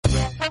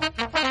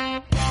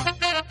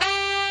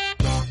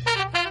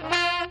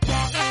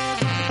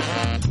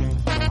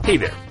Hey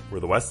there,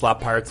 we're the West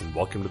Lot Pirates and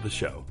welcome to the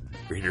show.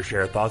 We're here to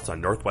share our thoughts on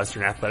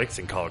Northwestern athletics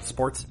and college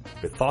sports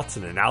with thoughts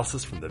and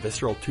analysis from the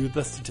visceral to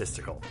the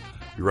statistical.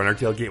 We run our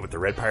tailgate with the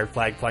red pirate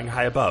flag flying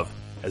high above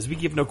as we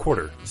give no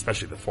quarter,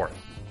 especially the fourth.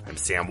 I'm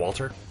Sam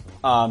Walter.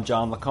 I'm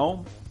John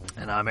Lacombe.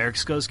 And I'm Eric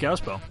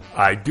Skoskauspo.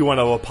 I do want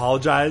to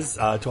apologize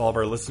to all of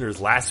our listeners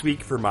last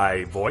week for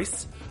my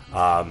voice.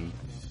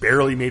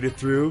 Barely made it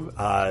through.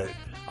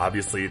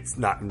 Obviously, it's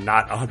not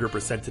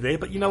 100% today,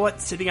 but you know what?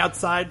 Sitting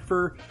outside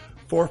for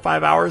 4 or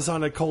 5 hours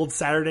on a cold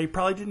Saturday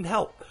probably didn't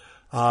help.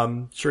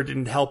 Sure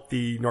didn't help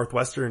the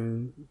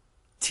Northwestern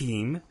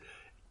team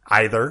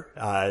either,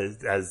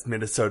 as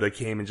Minnesota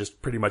came and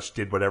just pretty much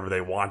did whatever they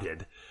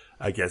wanted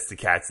against the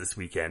Cats this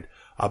weekend.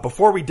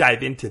 Before we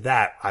dive into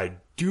that, I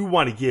do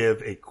want to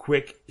give a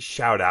quick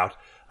shout out,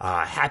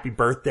 happy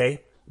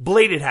birthday,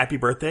 belated happy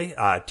birthday,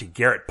 to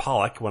Garrett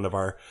Pollock, one of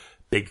our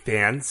big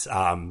fans.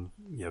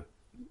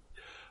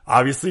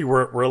 Obviously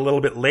we're a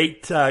little bit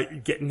late,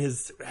 getting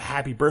his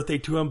happy birthday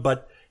to him,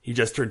 but he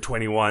just turned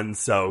 21,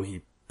 so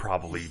he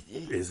probably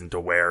isn't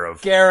aware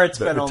of Garrett's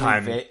the been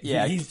time.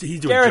 He's doing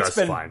Garrett's just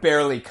been fine.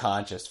 Barely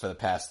conscious for the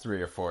past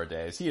 3 or 4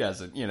 days. He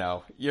doesn't,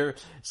 you're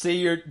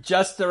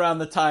just around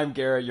the time,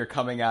 Garrett, you're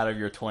coming out of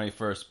your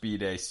 21st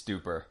B-Day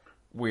stupor.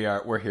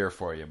 We're here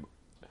for you.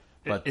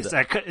 But is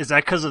that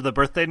because of the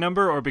birthday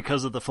number or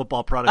because of the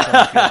football product on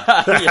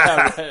the field? Yeah,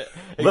 right.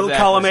 Exactly. Little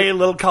column A,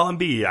 little column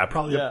B. Yeah,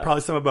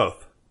 probably some of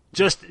both.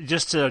 Just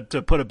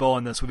to put a bow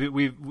on this,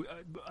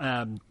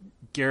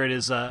 Garrett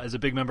is a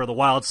big member of the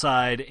Wild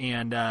Side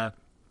and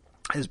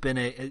has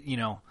been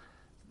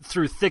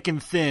through thick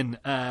and thin,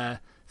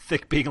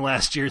 thick being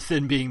last year,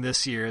 thin being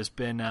this year, has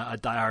been a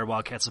diehard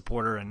Wildcat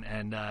supporter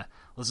and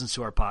listens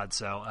to our pod.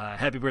 So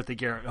happy birthday,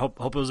 Garrett! Hope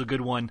it was a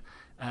good one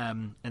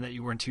and that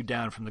you weren't too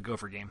down from the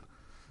Gopher game.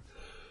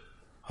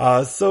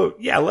 Let's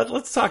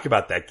talk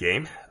about that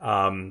game.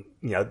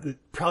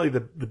 Probably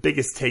the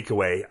biggest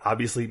takeaway,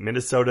 obviously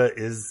Minnesota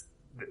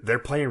they're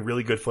playing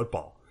really good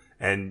football,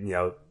 and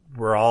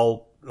we're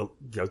all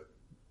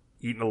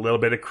eating a little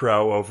bit of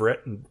crow over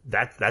it, and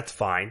that's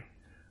fine.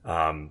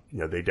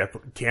 They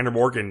definitely, Tanner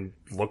Morgan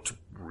looked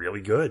really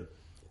good.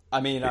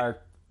 I mean,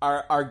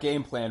 our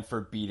game plan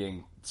for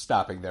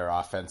stopping their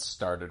offense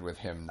started with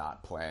him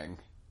not playing,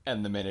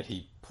 and the minute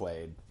he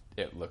played,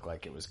 it looked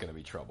like it was going to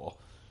be trouble.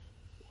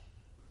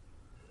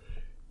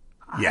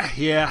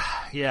 Yeah.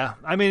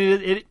 I mean,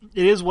 it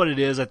is what it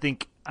is. I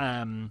think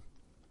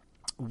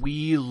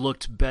we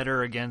looked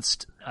better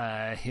against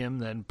him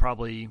than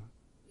probably.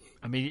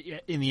 I mean,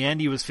 in the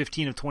end, he was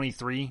 15 of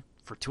 23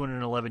 for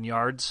 211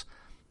 yards,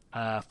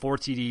 4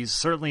 TDs.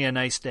 Certainly a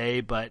nice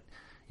day, but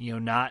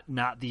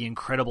not the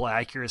incredible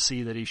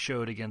accuracy that he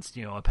showed against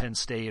a Penn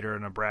State or a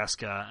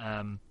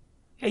Nebraska.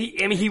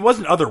 He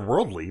wasn't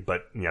otherworldly,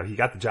 but he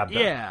got the job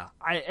done. Yeah,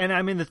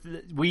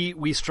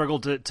 we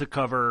struggled to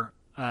cover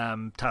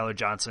Tyler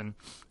Johnson.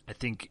 I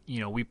think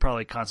we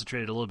probably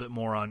concentrated a little bit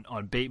more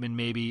on Bateman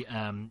maybe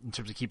in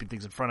terms of keeping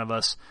things in front of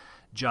us.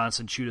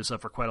 Johnson chewed us up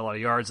for quite a lot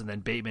of yards, and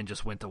then Bateman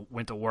just went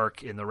to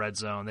work in the red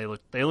zone. They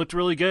looked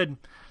really good.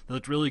 They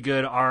looked really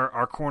good.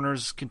 Our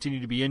corners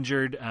continue to be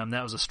injured.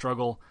 That was a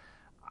struggle.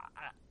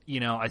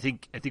 I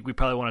think we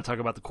probably want to talk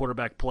about the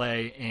quarterback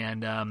play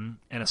and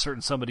a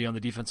certain somebody on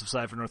the defensive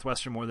side for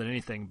Northwestern more than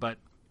anything. But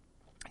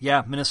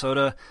yeah,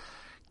 Minnesota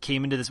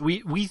came into this. We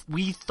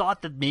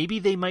thought that maybe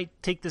they might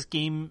take this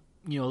game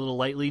a little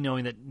lightly,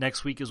 knowing that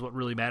next week is what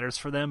really matters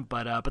for them.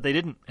 But they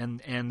didn't,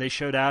 and they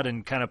showed out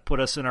and kind of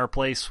put us in our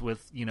place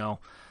with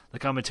the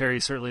commentary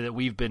certainly that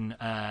we've been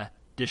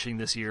dishing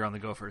this year on the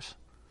Gophers.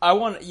 I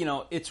want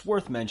it's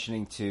worth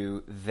mentioning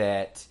too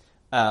that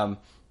a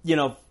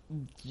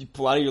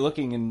lot of you're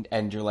looking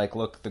and you're like,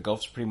 look, the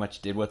Gophers pretty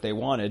much did what they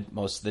wanted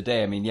most of the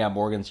day. I mean, yeah,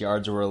 Morgan's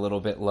yards were a little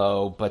bit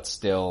low, but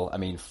still,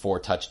 4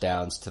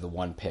 touchdowns to the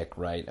 1 pick,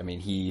 right? I mean,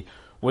 he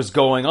was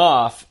going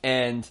off,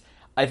 and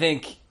I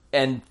think,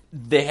 and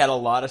they had a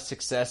lot of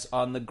success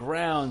on the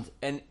ground,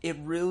 and it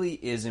really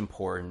is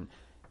important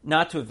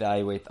not to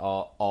evaluate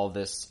all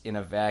this in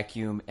a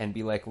vacuum and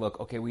be like, look,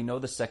 okay, we know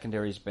the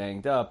secondary's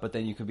banged up, but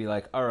then you could be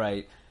like, all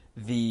right,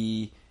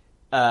 the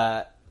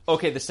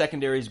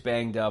secondary's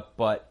banged up,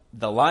 but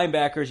the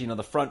linebackers,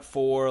 the front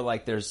four,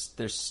 like there's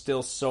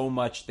still so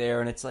much there,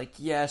 and it's like,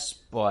 yes,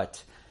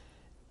 but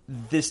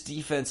this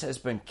defense has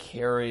been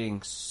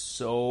carrying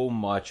so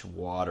much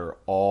water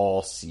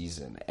all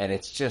season, and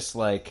it's just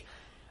like,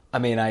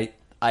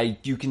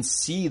 you can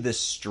see the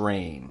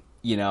strain,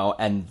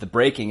 and the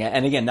breaking,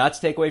 and again, not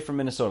to take away from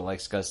Minnesota, like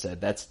Scott said,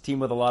 that's a team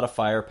with a lot of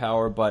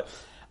firepower, but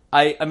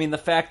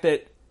the fact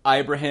that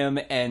Ibrahim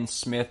and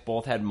Smith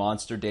both had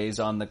monster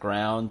days on the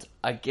ground.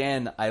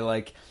 Again,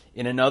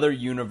 in another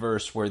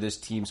universe where this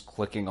team's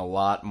clicking a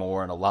lot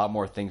more and a lot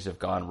more things have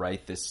gone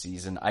right this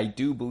season, I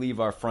do believe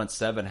our front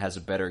seven has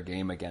a better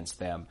game against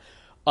them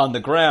on the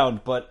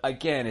ground. But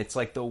again, it's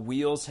like the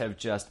wheels have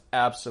just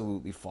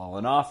absolutely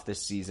fallen off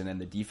this season,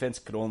 and the defense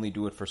could only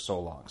do it for so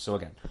long. So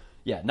again,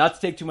 not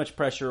to take too much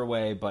pressure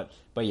away, but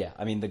yeah,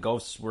 I mean, the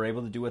Ghosts were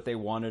able to do what they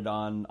wanted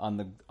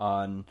on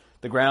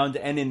the ground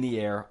and in the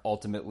air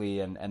ultimately,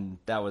 and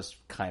that was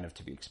kind of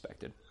to be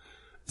expected.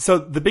 So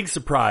the big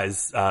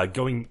surprise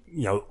going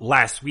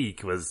last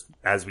week was,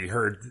 as we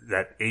heard,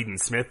 that Aiden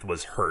Smith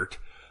was hurt,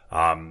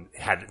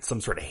 had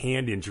some sort of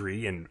hand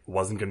injury and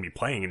wasn't going to be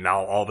playing, and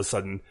now all of a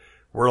sudden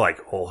we're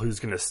like, well, who's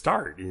going to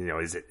start?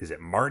 Is it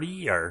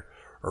Marty or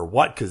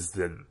what? Because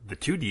the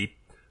two deep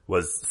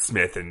was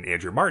Smith and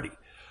Andrew Marty.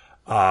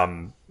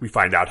 We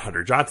find out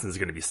Hunter Johnson is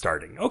going to be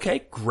starting.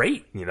 Okay,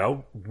 great.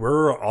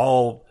 We're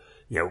all,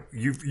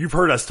 you've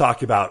heard us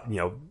talk about,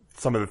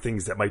 some of the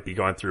things that might be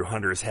going through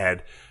Hunter's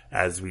head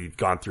as we've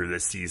gone through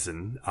this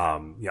season.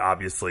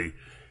 Obviously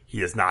he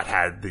has not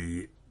had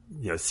the,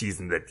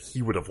 season that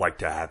he would have liked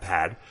to have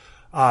had.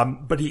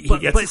 But he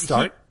gets to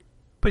start.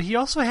 But he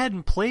also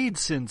hadn't played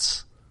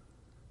since,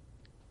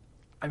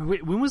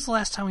 when was the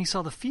last time he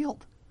saw the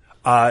field?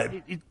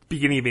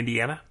 Beginning of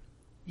Indiana.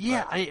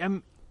 Yeah,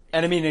 I'm.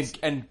 And I mean,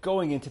 and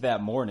going into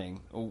that morning,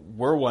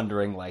 we're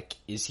wondering, like,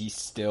 is he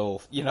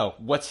still,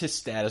 what's his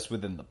status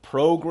within the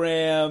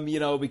program,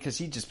 because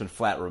he'd just been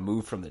flat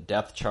removed from the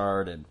depth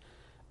chart, and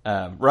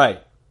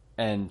right.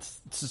 And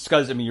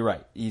because, I mean, you're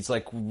right. He's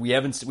like, we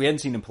hadn't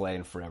seen him play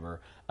in forever,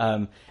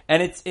 and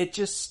it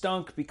just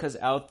stunk because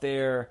out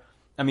there.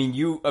 I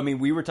mean,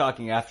 we were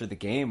talking after the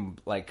game,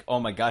 like, oh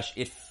my gosh,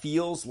 it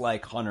feels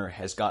like Hunter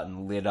has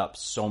gotten lit up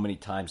so many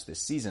times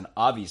this season.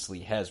 Obviously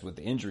he has with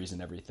the injuries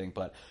and everything,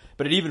 but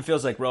it even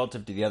feels like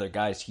relative to the other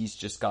guys, he's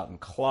just gotten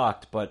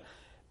clocked. But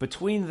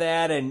between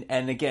that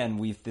and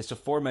again, this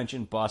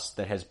aforementioned bust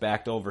that has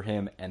backed over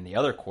him and the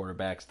other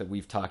quarterbacks that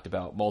we've talked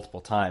about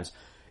multiple times,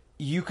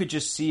 you could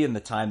just see in the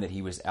time that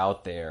he was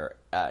out there,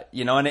 and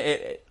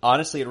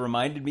honestly, it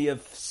reminded me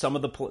of some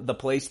of the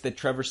place that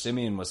Trevor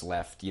Siemian was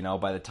left,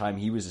 by the time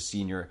he was a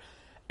senior,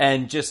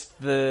 and just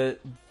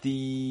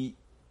he'd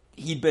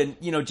been,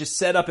 just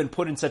set up and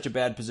put in such a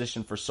bad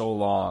position for so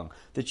long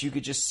that you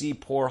could just see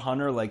poor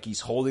Hunter, like he's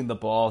holding the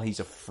ball, he's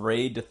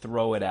afraid to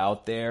throw it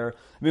out there.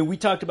 I mean, we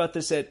talked about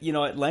this at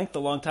length a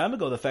long time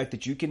ago, the fact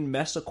that you can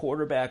mess a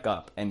quarterback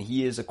up, and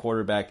he is a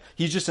quarterback.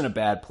 He's just in a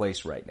bad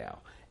place right now.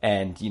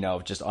 And,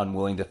 just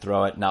unwilling to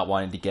throw it, not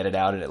wanting to get it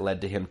out, and it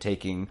led to him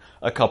taking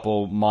a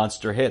couple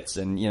monster hits.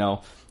 And,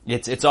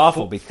 it's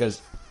awful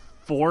because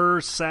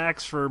 4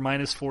 sacks for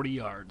minus 40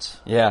 yards.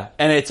 Yeah,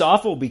 and it's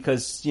awful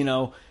because,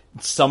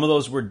 some of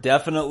those were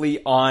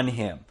definitely on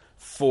him,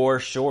 for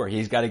sure.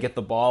 He's got to get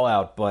the ball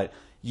out, but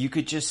you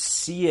could just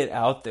see it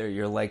out there.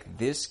 You're like,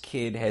 this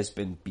kid has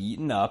been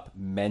beaten up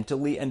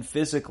mentally and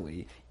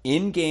physically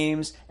in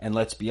games, and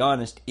let's be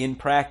honest, in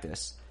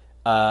practice.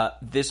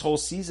 This whole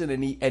season,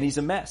 and he's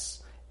a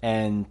mess,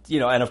 and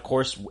and of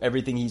course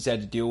everything he's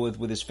had to deal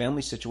with his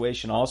family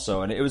situation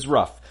also, and it was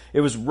rough.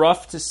 It was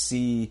rough to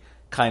see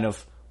kind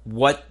of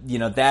what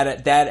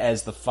that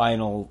as the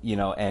final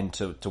end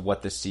to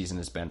what this season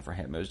has been for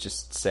him. It was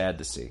just sad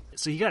to see.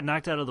 So he got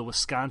knocked out of the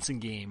Wisconsin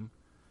game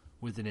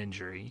with an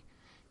injury.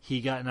 He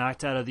got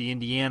knocked out of the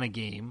Indiana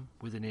game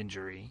with an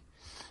injury.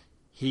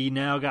 He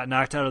now got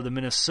knocked out of the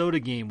Minnesota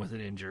game with an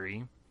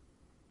injury.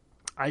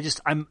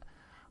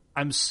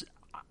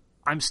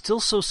 I'm still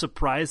so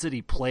surprised that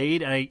he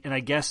played, and I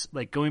guess,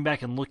 like, going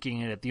back and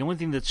looking at it, the only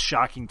thing that's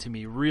shocking to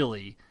me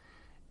really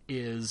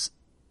is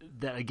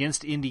that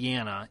against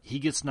Indiana he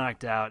gets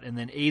knocked out, and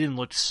then Aiden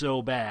looked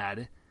so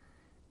bad,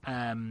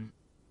 and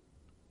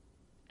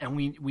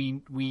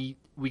we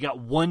got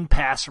one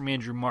pass from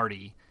Andrew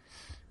Marty,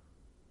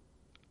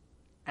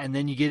 and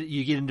then you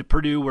get into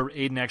Purdue where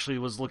Aiden actually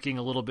was looking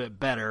a little bit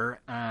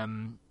better.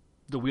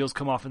 The wheels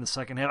come off in the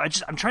second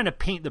half. I'm trying to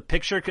paint the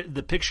picture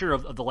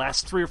of the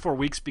last 3 or 4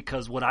 weeks,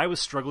 because what I was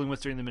struggling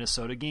with during the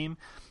Minnesota game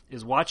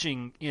is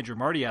watching Andrew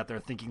Marty out there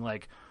thinking,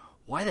 like,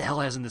 why the hell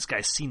hasn't this guy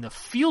seen the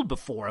field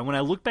before? And when I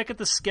look back at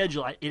the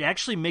schedule, it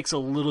actually makes a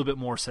little bit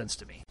more sense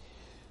to me.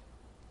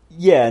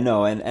 Yeah,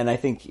 no, and I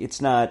think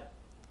it's not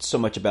so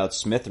much about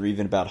Smith or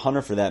even about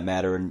Hunter for that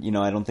matter. And,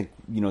 I don't think,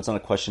 it's not a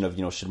question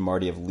of, should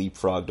Marty have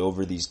leapfrogged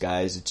over these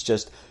guys. It's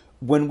just,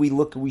 when we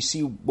look, we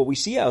see what we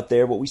see out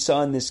there, what we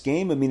saw in this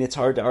game. I mean, it's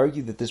hard to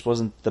argue that this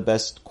wasn't the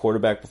best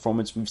quarterback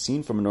performance we've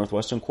seen from a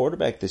Northwestern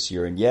quarterback this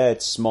year. And yeah,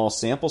 it's small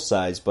sample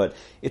size, but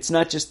it's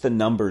not just the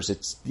numbers.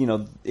 It's,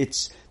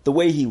 it's the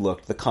way he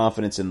looked, the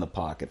confidence in the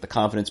pocket, the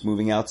confidence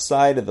moving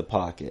outside of the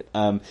pocket.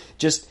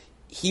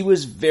 He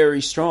was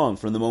very strong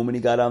from the moment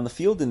he got on the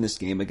field in this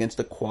game against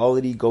a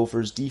quality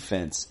Gophers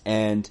defense.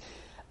 And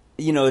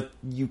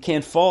you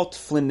can't fault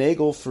Flynn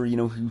Nagel for,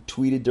 who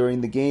tweeted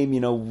during the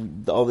game,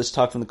 all this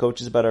talk from the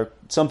coaches about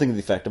something to the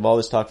effect of all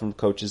this talk from the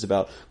coaches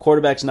about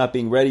quarterbacks not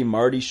being ready.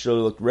 Marty should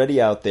have looked ready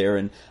out there.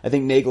 And I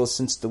think Nagel has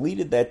since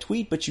deleted that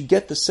tweet, but you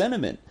get the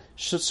sentiment.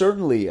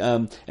 Certainly.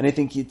 And I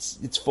think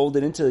it's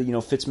folded into,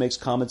 Fitzmagic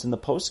comments in the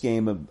post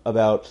game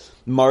about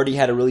Marty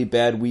had a really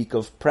bad week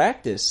of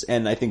practice.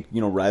 And I think,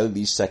 Riley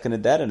Lee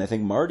seconded that. And I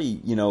think Marty,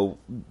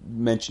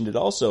 mentioned it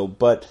also,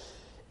 but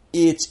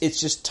it's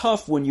just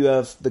tough when you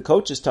have the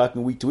coaches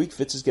talking week to week.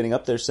 Fitz is getting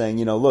up there saying,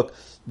 look,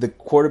 the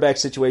quarterback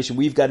situation,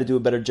 we've got to do a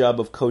better job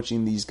of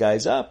coaching these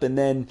guys up. And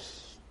then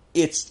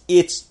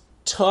it's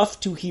tough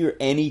to hear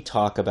any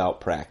talk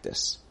about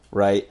practice,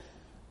 right?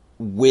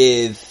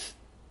 When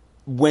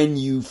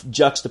you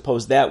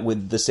juxtapose that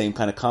with the same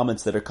kind of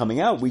comments that are coming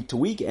out week to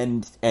week,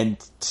 and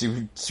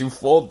to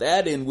fold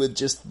that in with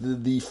just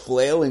the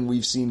flailing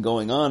we've seen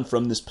going on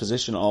from this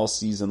position all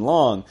season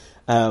long,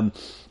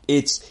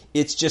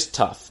 it's just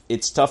tough.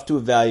 It's tough to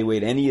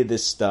evaluate any of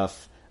this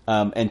stuff,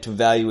 and to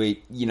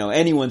evaluate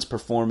anyone's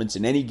performance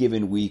in any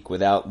given week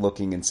without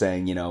looking and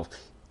saying,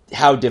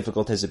 how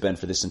difficult has it been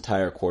for this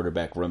entire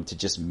quarterback room to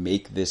just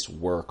make this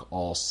work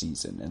all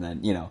season? And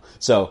then,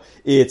 so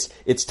it's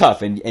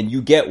tough. And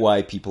you get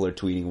why people are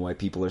tweeting, why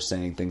people are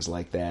saying things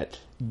like that,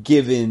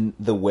 given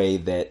the way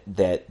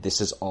that this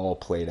has all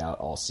played out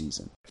all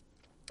season.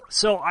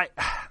 So I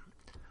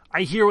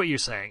hear what you're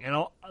saying,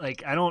 and I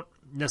don't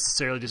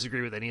necessarily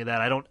disagree with any of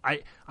that.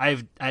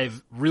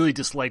 I've really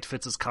disliked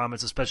Fitz's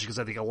comments, especially because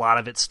I think a lot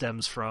of it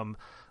stems from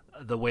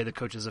the way the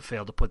coaches have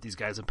failed to put these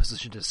guys in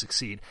position to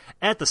succeed.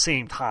 At the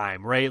same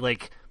time, right?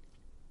 Like,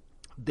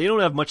 they don't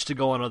have much to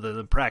go on other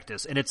than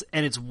practice, and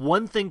it's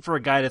one thing for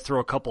a guy to throw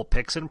a couple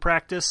picks in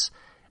practice.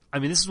 I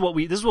mean, this is what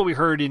we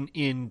heard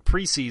in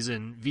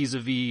preseason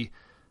vis-a-vis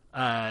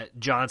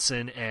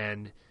Johnson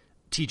and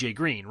TJ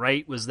Green,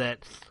 right? Was that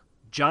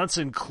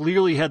Johnson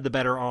clearly had the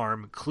better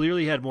arm,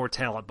 clearly had more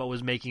talent, but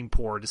was making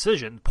poorer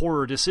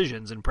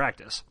decisions in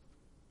practice.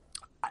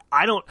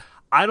 I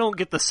don't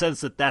get the sense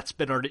that that's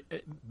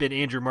been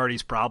Andrew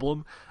Marty's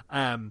problem.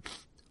 I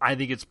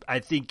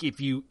think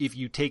if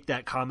you take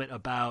that comment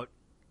about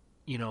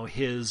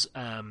his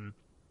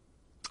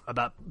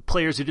about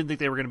players who didn't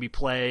think they were going to be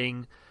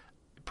playing,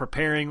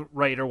 preparing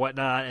right or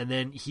whatnot, and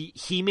then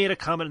he made a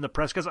comment in the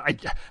press, because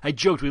I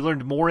joked we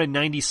learned more in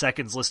 90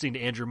 seconds listening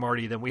to Andrew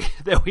Marty than we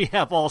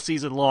have all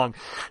season long,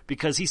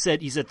 because he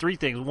said three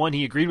things. One,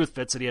 he agreed with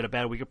Fitz that he had a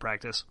bad week of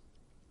practice.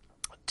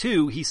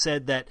 Two, he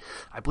said that,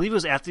 I believe it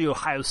was after the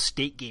Ohio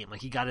State game,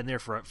 like he got in there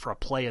for a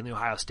play in the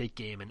Ohio State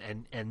game,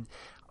 and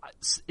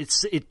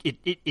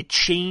it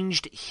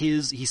changed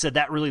his. He said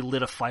that really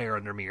lit a fire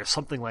under me, or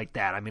something like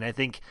that. I mean, I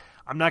think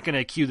I'm not going to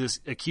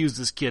accuse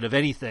this kid of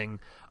anything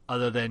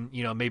other than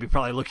maybe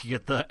probably looking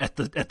at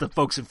the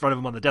folks in front of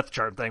him on the depth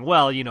chart and saying,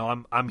 well,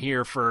 I'm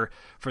here for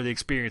the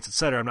experience,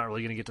 etc. I'm not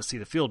really going to get to see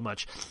the field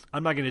much.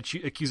 I'm not going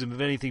to accuse him of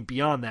anything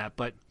beyond that,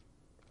 but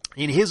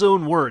in his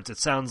own words, it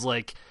sounds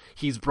like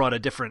he's brought a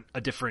different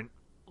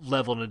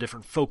level and a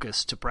different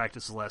focus to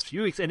practice the last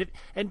few weeks. And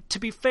to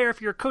be fair,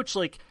 if you're a coach,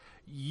 like,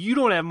 you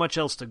don't have much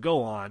else to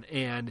go on.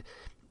 And,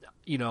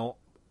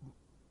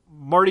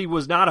 Marty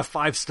was not a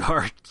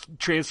 5-star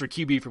transfer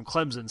QB from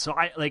Clemson. So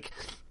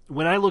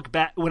when I look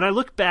back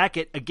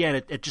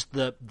at just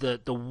the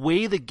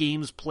way the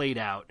games played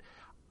out,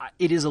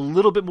 it is a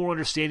little bit more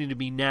understanding to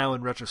me now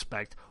in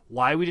retrospect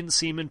why we didn't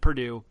see him in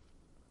Purdue,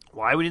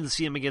 why we didn't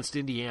see him against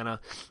Indiana,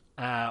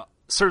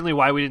 certainly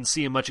why we didn't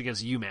see him much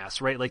against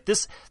UMass, right? Like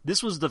this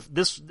was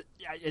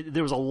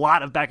there was a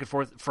lot of back and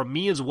forth from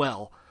me as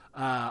well,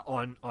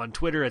 on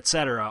Twitter,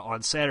 etc.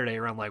 on Saturday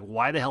around, like,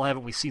 why the hell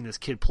haven't we seen this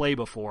kid play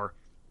before?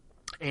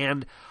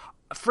 And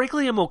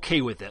frankly, I'm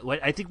okay with it.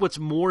 Like, I think what's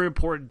more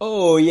important.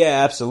 Oh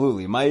yeah,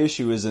 absolutely. My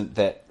issue isn't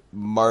that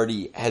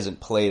Marty hasn't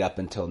played up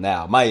until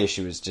now. My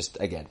issue is just,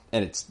 again,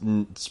 and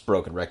it's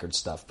broken record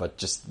stuff, but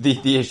just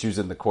the issues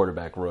in the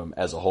quarterback room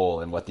as a whole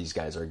and what these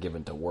guys are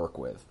given to work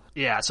with.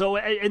 Yeah, so,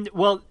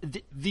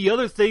 the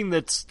other thing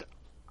that's,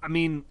 I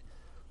mean,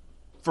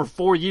 for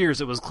 4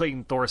 years it was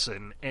Clayton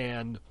Thorson,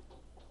 and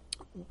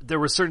there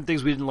were certain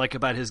things we didn't like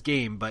about his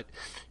game, but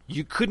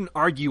you couldn't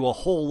argue a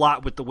whole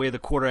lot with the way the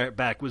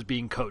quarterback was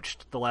being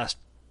coached the last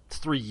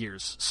 3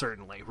 years,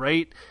 certainly,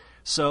 right?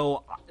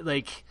 So,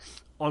 like,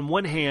 on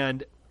one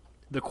hand,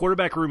 the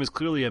quarterback room is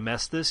clearly a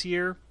mess this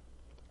year.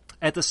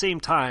 At the same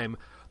time,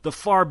 the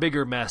far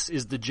bigger mess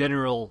is the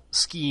general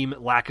scheme,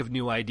 lack of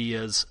new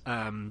ideas,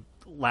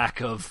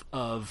 lack of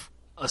a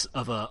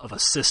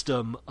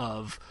system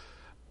of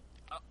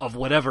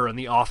whatever in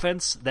the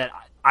offense. That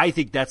I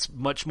think that's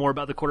much more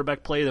about the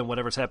quarterback play than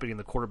whatever's happening in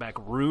the quarterback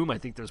room. I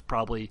think there's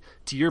probably,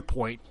 to your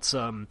point,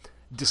 some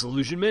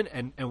disillusionment,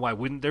 and why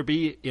wouldn't there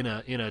be in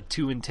a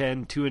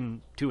 2-10,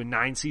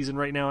 2-9 season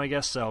right now, I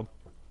guess. So,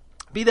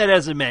 be that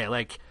as it may,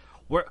 like,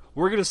 we're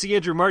going to see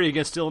Andrew Marty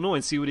against Illinois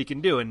and see what he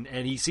can do, and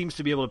he seems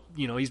to be able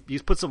to,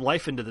 he's put some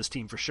life into this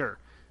team for sure.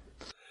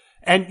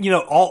 And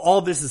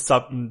all this is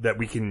something that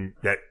we can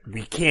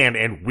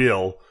and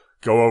will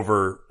go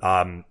over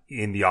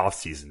in the off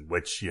season,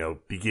 which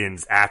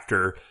begins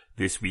after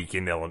this week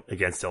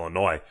against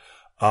Illinois.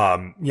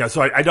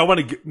 So I don't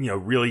want to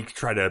really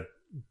try to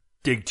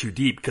dig too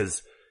deep,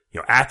 because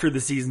after the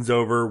season's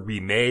over,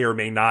 we may or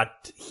may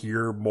not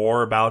hear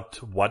more about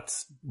what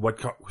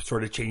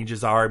sort of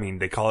changes are. I mean,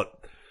 they call it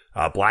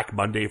Black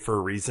Monday for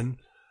a reason.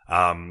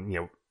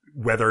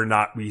 Whether or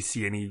not we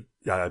see any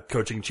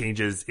coaching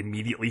changes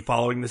immediately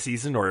following the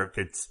season, or if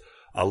it's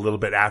a little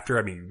bit after.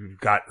 I mean, we've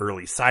got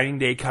early signing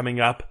day coming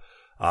up.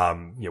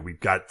 We've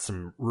got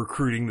some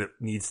recruiting that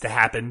needs to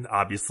happen,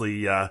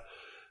 obviously,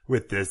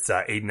 with this,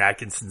 Aiden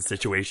Atkinson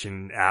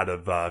situation out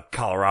of,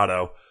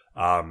 Colorado.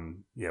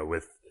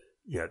 With,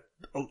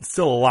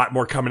 still a lot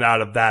more coming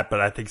out of that,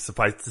 but I think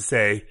suffice to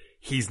say,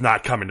 he's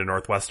not coming to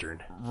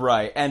Northwestern.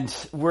 Right. And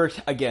we're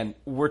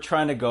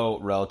trying to go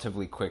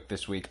relatively quick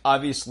this week.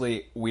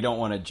 Obviously, we don't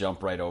want to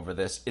jump right over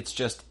this. It's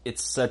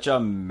such a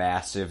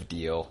massive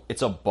deal.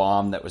 It's a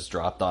bomb that was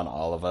dropped on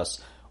all of us.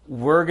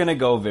 We're going to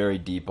go very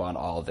deep on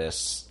all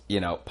this,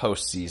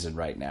 postseason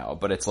right now.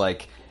 But it's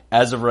like,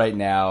 as of right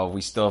now,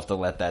 we still have to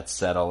let that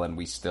settle, and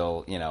we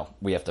still,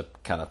 we have to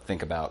kind of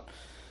think about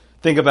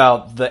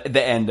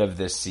the end of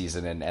this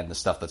season and the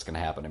stuff that's going to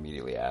happen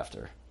immediately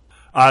after.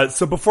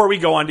 So before we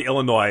go on to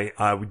Illinois,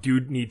 we do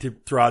need to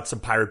throw out some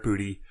pirate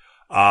booty.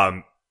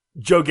 Joe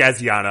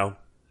Gaziano.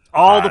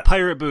 All the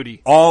pirate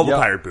booty.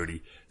 Pirate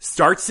booty.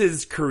 Starts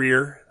his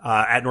career,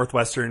 at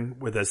Northwestern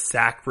with a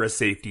sack for a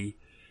safety.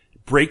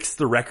 Breaks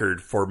the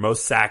record for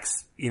most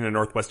sacks in a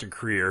Northwestern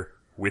career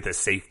with a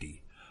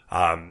safety.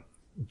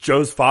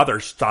 Joe's father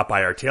stopped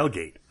by our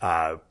tailgate,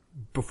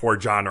 before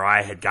John or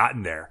I had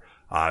gotten there.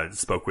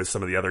 Spoke with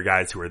some of the other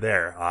guys who were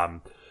there.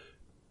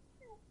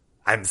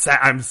 I'm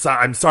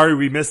sorry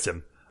we missed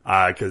him,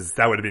 cause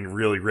that would have been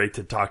really great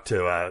to talk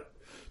to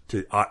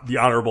the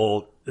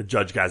Honorable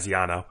Judge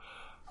Gaziano.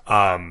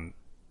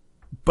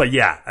 But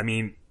yeah, I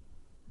mean,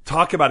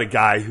 talk about a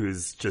guy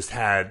who's just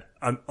had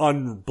an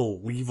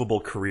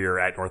unbelievable career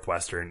at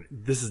Northwestern.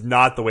 This is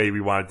not the way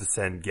we wanted to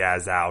send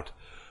Gaz out.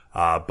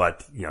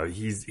 But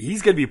he's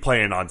going to be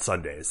playing on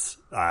Sundays,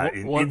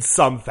 in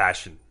some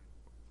fashion.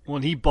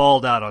 When he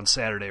balled out on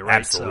Saturday, right?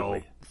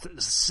 Absolutely.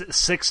 So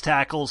 6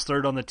 tackles,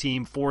 third on the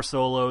team, 4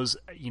 solos,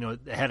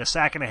 had a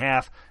sack and a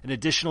half, an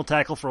additional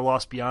tackle for a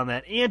loss beyond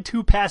that, and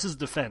 2 passes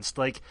defense.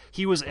 Like,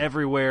 he was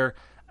everywhere.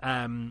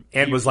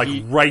 Was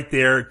right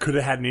there. Could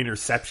have had an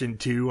interception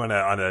too on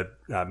a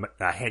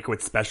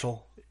Hankwitz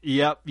special.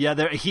 Yep. Yeah.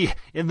 There,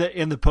 in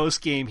the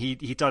post game,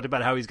 he talked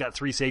about how he's got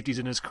 3 safeties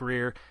in his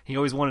career. He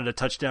always wanted a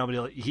touchdown,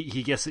 but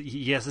he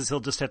guesses he'll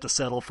just have to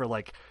settle for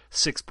like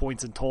 6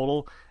 points in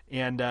total.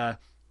 And,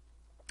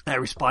 I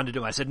responded to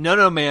him. I said,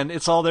 "No, man,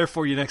 it's all there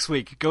for you next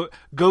week. Go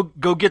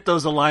get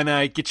those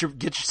Illini. Get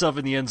yourself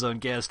in the end zone,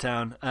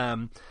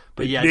 Gaztown."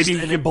 But yeah, maybe you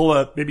can pull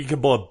a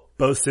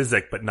Bo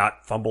Cizik, but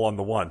not fumble on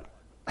the one.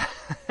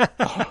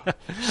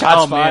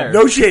 Shots fired.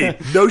 No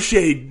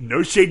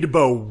shade to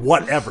Bo,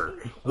 whatsoever.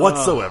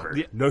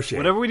 No shade.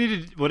 Whatever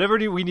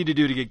we need to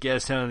do to get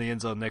Gaztown in the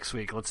end zone next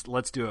week,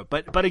 let's do it.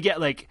 But again,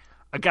 like,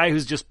 a guy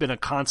who's just been a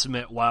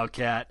consummate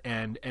Wildcat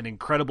and an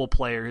incredible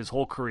player his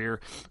whole career,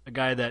 a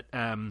guy that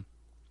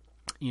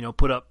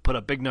put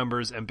up big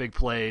numbers and big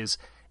plays,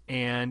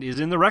 and is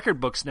in the record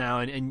books now.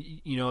 And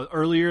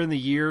earlier in the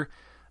year,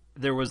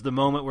 there was the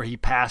moment where he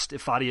passed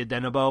Ifeadi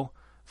Odenigbo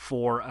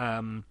for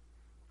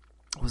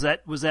was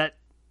that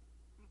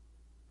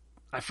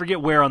I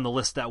forget where on the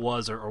list that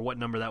was or what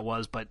number that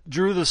was, but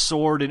drew the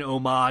sword in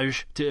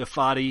homage to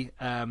Ifeadi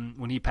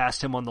when he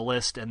passed him on the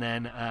list, and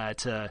then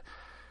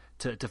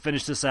to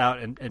finish this out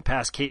and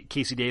pass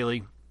Casey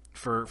Daly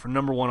for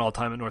number 1 all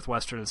time at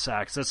Northwestern in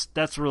sacks.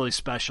 That's really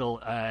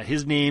special.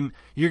 His name,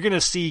 you're going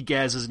to see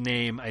Gaz's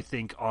name, I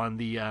think, on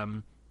the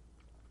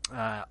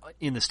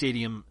in the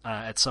stadium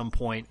at some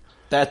point.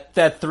 That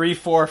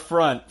 3-4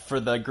 front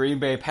for the Green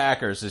Bay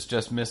Packers is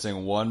just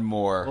missing one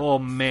more. Oh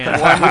man,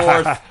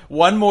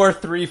 one more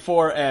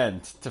 3-4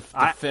 end to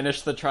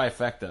finish the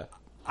trifecta.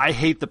 I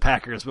hate the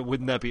Packers, but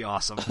wouldn't that be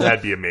awesome?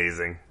 That'd be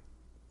amazing.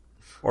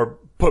 Or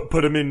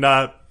put him in,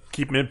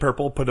 keep him in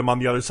purple. Put him on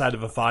the other side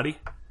of Ifeadi.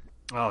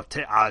 Oh,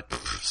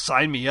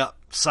 sign me up!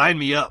 Sign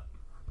me up!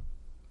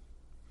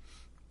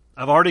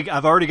 I've already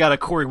got a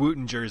Corey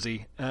Wooten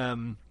jersey.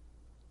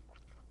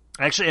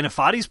 Actually, and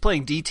Ifeadi's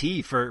playing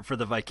DT for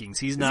the Vikings.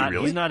 He's not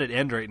at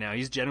end right now.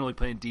 He's generally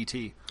playing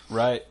DT.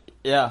 Right.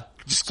 Yeah.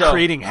 Just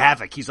creating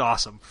havoc. He's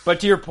awesome. But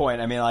to your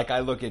point, I mean, like, I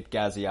look at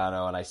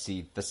Gaziano and I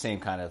see the same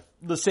kind of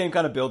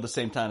build, the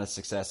same kind of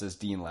success as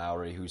Dean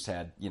Lowry, who's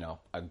had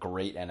a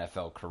great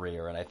NFL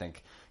career, and I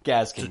think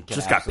Gaz can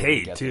just got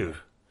paid too.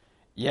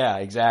 Yeah,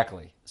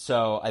 exactly.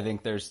 So I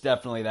think there's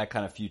definitely that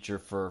kind of future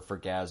for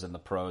Gaz in the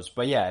pros.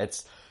 But yeah,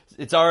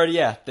 it's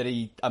already,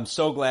 I'm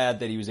so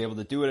glad that he was able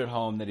to do it at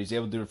home, that he's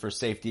able to do it for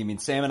safety. I mean,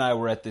 Sam and I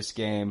were at this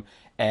game,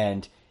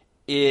 and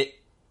we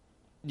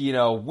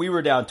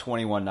were down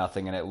 21-0,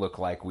 and it looked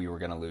like we were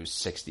going to lose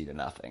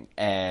 60-0.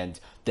 And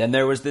then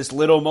there was this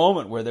little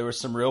moment where there was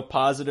some real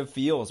positive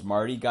feels.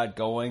 Marty got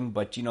going,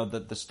 but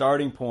the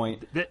starting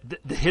point,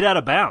 the hit out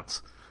of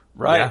bounds,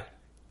 right? Yeah.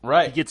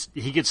 Right.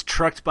 He gets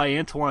trucked by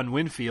Antoine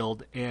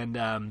Winfield,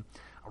 and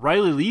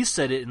Riley Lee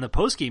said it in the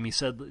postgame. He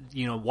said,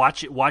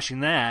 watching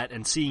that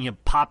and seeing him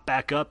pop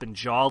back up and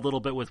jaw a little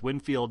bit with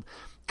Winfield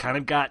kind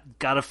of got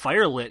a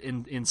fire lit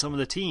in some of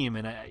the team,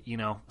 and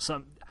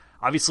some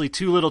obviously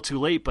too little, too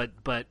late, but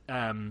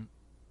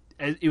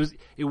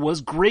it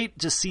was great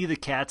to see the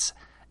Cats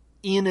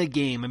in a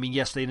game. I mean,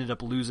 yes, they ended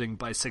up losing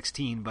by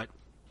 16, but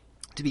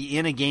to be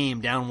in a game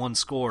down 1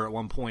 score at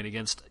one point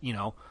against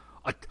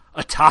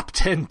a top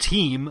 10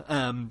 team.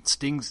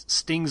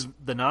 Stings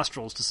the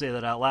nostrils to say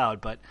that out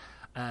loud, but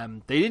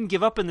they didn't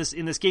give up in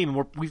this game,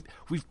 and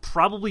we've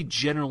probably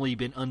generally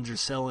been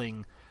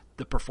underselling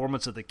the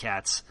performance of the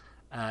Cats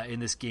in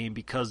this game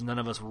because none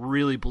of us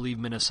really believe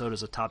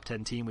Minnesota's a top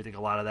 10 team. We think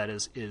a lot of that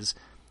is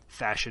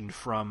fashioned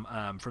from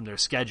their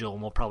schedule,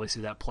 and we'll probably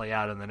see that play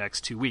out in the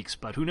next 2 weeks.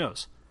 But who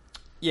knows?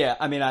 Yeah,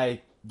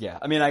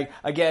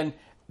 again,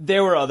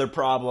 there were other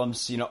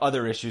problems,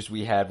 other issues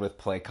we had with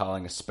play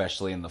calling,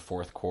 especially in the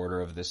fourth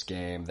quarter of this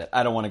game that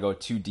I don't want to go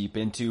too deep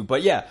into.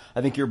 But yeah,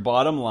 I think your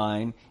bottom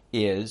line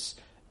is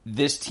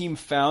this team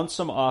found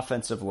some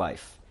offensive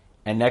life.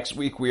 And next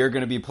week we are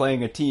going to be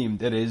playing a team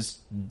that is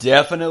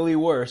definitely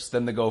worse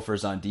than the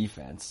Gophers on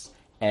defense.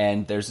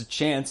 And there's a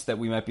chance that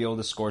we might be able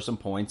to score some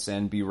points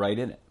and be right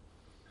in it.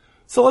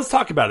 So let's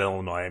talk about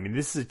Illinois. I mean,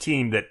 this is a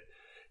team that,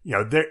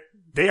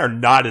 they are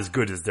not as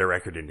good as their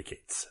record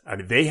indicates. I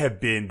mean, they have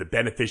been the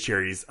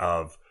beneficiaries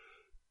of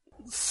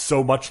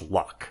so much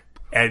luck.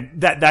 And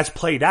that's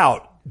played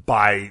out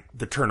by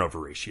the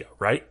turnover ratio,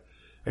 right?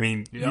 I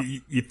mean, yep.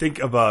 you think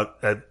of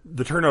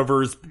the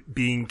turnovers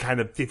being kind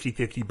of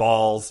 50-50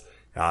 balls,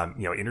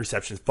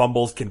 interceptions,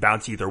 fumbles can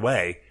bounce either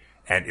way.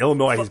 And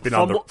Illinois has been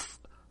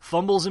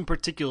fumbles in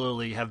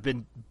particularly have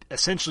been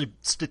essentially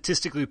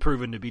statistically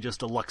proven to be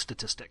just a luck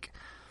statistic.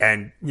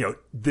 And,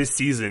 this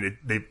season,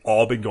 they've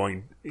all been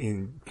going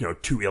in,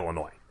 to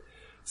Illinois.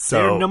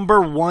 So they're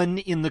number one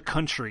in the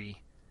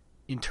country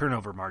in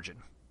turnover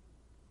margin.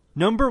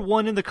 Number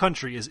one in the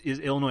country is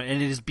Illinois,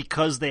 and it is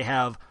because they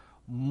have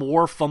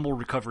more fumble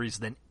recoveries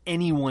than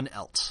anyone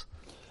else.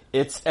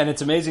 It's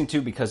amazing,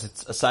 too, because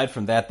aside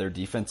from that, their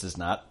defense is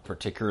not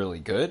particularly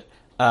good.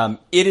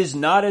 It is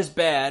not as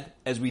bad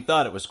as we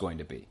thought it was going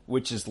to be,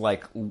 which is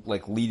like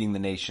leading the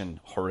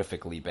nation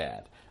horrifically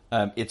bad.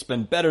 It's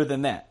been better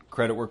than that.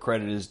 Credit where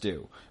credit is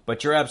due.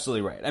 But you're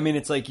absolutely right. I mean,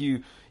 it's like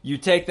you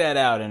take that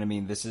out, and I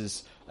mean, this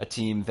is a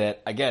team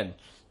that, again,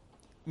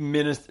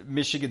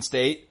 Michigan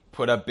State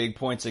put up big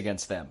points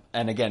against them.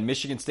 And again,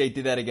 Michigan State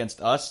did that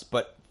against us,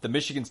 but the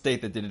Michigan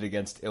State that did it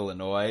against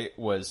Illinois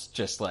was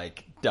just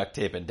like duct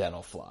tape and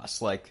dental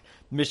floss. Like,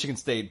 Michigan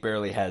State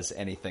barely has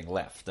anything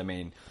left. I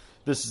mean,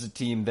 this is a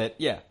team that,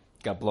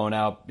 got blown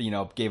out,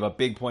 gave up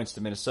big points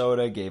to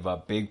Minnesota, gave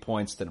up big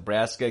points to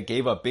Nebraska,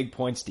 gave up big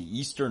points to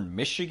Eastern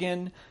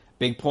Michigan,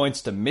 big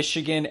points to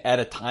Michigan at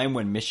a time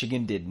when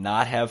Michigan did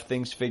not have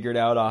things figured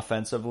out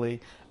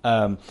offensively.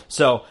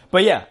 But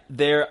yeah,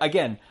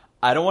 again,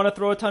 I don't want to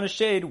throw a ton of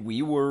shade.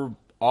 We were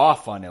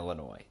off on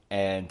Illinois.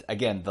 And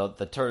again,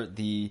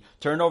 the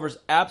turnovers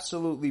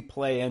absolutely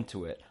play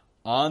into it.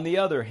 On the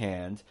other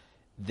hand,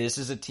 this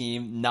is a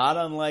team not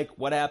unlike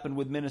what happened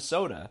with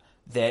Minnesota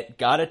that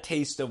got a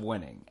taste of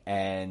winning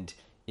and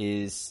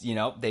is,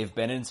 they've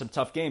been in some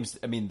tough games.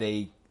 I mean,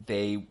 they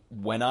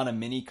went on a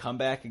mini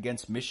comeback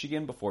against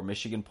Michigan before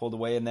Michigan pulled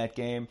away in that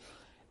game.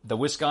 The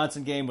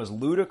Wisconsin game was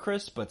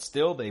ludicrous, but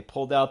still they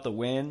pulled out the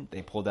win.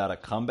 They pulled out a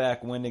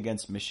comeback win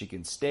against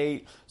Michigan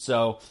State.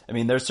 So, I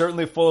mean, they're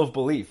certainly full of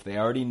belief. They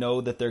already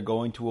know that they're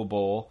going to a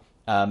bowl,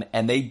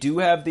 and they do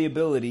have the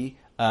ability,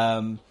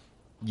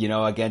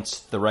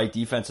 against the right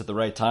defense at the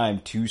right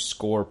time to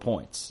score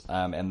points.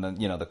 And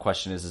the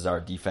question is our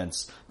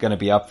defense going to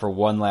be up for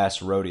one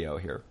last rodeo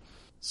here?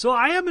 So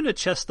I am going to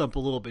chest thump a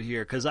little bit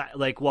here because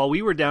while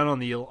we were down on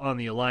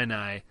the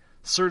Illini,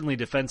 certainly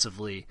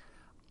defensively,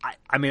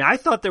 I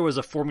thought there was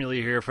a formula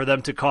here for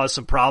them to cause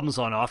some problems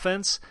on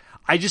offense.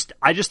 I just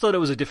thought it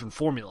was a different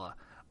formula.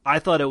 I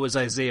thought it was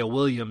Isaiah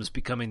Williams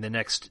becoming the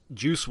next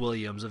Juice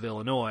Williams of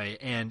Illinois,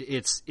 and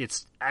it's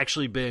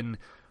actually been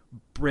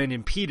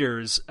Brandon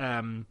Peters.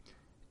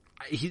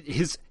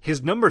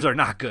 His numbers are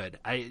not good.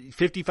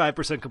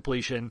 55%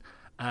 completion,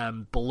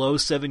 below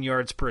 7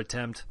 yards per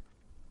attempt,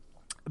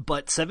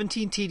 but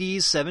 17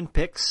 TDs, 7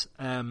 picks.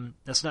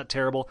 That's not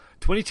terrible.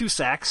 22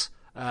 sacks.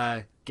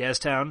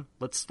 Gastown.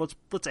 Let's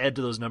add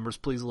to those numbers,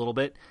 please, a little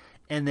bit.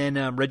 And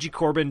then Reggie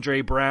Corbin,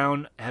 Dre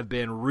Brown have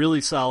been really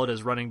solid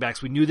as running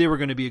backs. We knew they were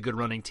going to be a good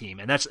running team,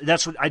 and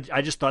that's what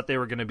I just thought they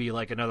were going to be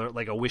like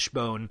a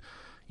wishbone.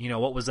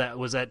 What was that?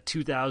 Was that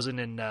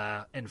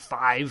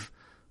 2005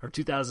 or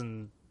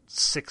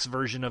 2006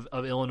 version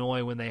of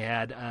Illinois when they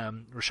had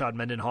Rashad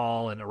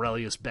Mendenhall and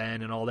Aurelius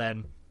Ben and all that?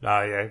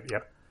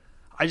 Yep.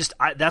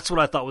 That's what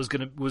I thought was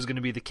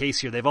gonna be the case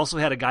here. They've also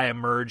had a guy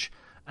emerge,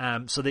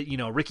 so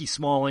that Ricky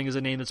Smalling is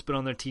a name that's been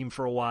on their team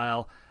for a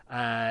while.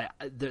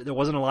 There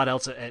wasn't a lot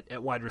else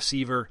at wide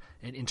receiver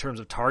in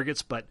terms of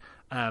targets, but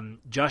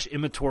Josh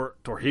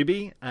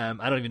Torhibi,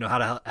 I don't even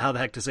know how the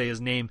heck to say his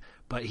name,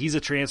 but he's a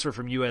transfer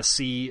from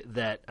USC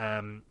that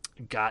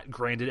got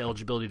granted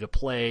eligibility to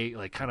play,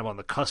 like kind of on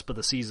the cusp of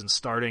the season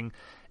starting.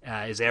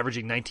 Is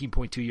averaging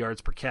 19.2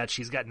 yards per catch.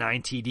 He's got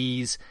 9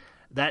 TDs.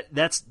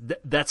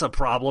 That's a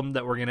problem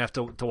that we're gonna have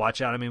to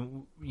watch out. I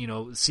mean,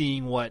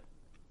 seeing what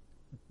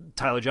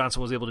Tyler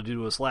Johnson was able to do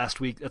to us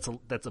last week, that's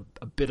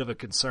a bit of a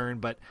concern,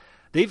 but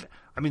they've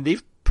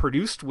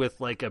produced with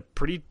like a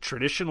pretty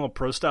traditional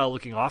pro style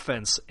looking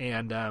offense,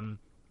 and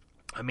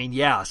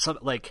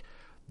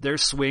their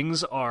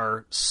swings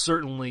are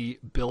certainly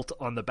built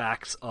on the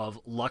backs of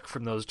luck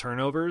from those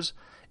turnovers.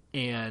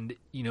 And,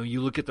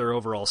 you look at their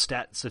overall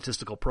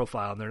statistical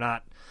profile,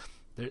 and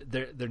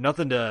they're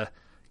nothing to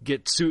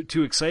get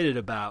too excited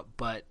about,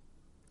 but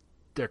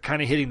they're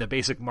kind of hitting the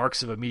basic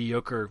marks of a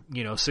mediocre,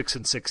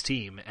 6-6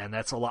 team. And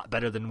that's a lot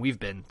better than we've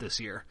been this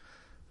year.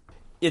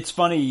 It's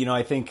funny,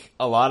 I think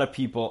a lot of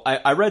people,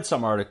 I read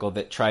some article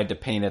that tried to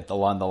paint it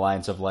along the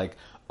lines of like,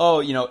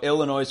 oh,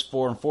 Illinois is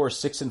 4-4,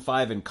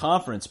 6-5 in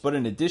conference, but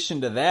in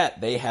addition to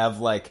that, they have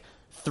like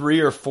 3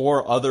 or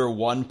 4 other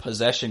one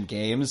possession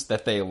games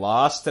that they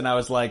lost, and I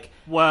was like,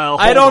 well,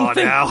 I don't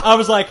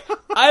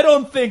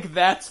think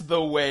that's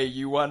the way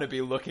you want to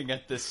be looking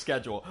at this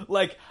schedule.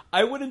 Like,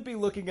 I wouldn't be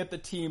looking at the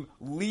team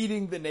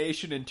leading the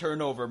nation in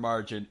turnover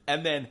margin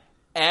and then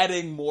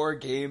adding more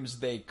games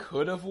they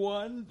could have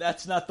won.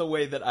 That's not the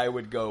way that I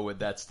would go with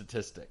that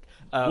statistic.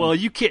 Well,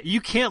 you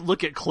can't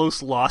look at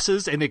close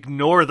losses and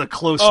ignore the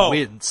close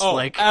wins.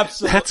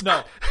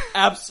 Absolutely.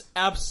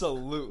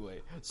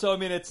 Absolutely. So, I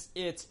mean,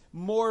 it's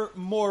more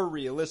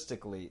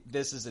realistically,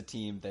 this is a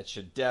team that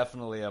should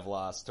definitely have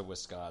lost to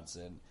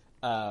Wisconsin,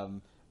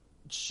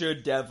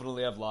 should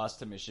definitely have lost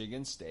to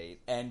Michigan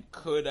State, and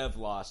could have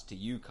lost to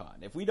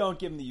UConn. If we don't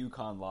give them the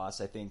UConn loss,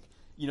 I think,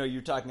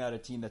 you're talking about a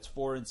team that's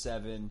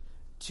 4-7,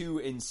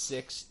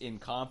 2-6 in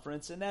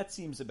conference, and that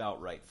seems about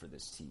right for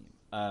this team.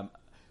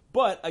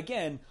 But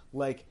again,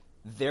 like,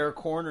 their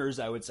corners,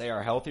 I would say,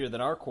 are healthier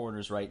than our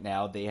corners right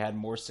now. They had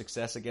more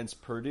success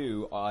against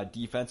Purdue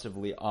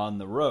defensively on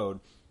the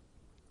road.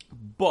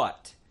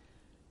 But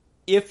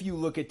if you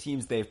look at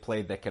teams they've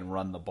played that can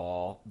run the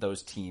ball,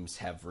 those teams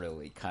have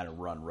really kind of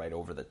run right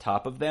over the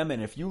top of them.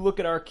 And if you look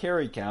at our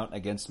carry count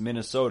against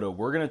Minnesota,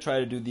 we're going to try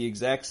to do the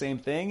exact same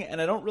thing,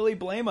 and I don't really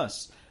blame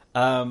us.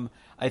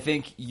 I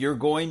think you're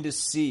going to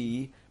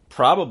see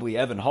probably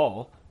Evan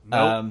Hall.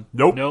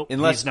 Nope.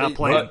 Unless he's not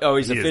playing.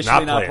 He's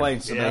officially not playing,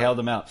 so they held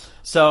him out.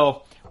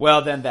 So,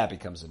 well, then that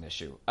becomes an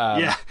issue.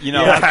 I'm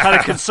kind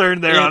of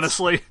concerned there,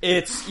 honestly.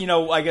 It's,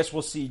 I guess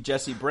we'll see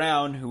Jesse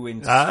Brown, who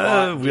in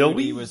slot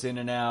duty was in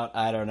and out.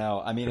 I don't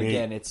know. I mean,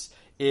 again, it's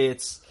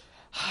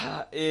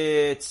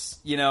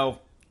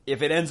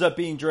if it ends up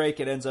being Drake,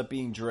 it ends up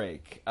being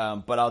Drake.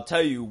 But I'll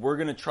tell you, we're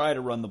going to try to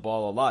run the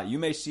ball a lot. You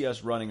may see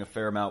us running a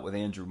fair amount with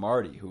Andrew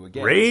Marty, who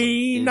again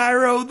Ray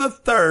Nairo the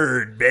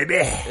third, baby.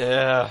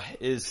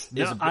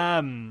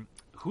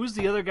 Who's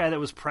the other guy that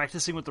was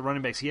practicing with the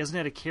running backs? He hasn't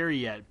had a carry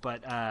yet,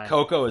 but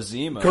Coco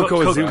Azemo.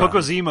 Coco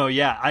Azemo,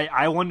 yeah.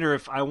 I wonder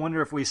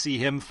if we see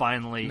him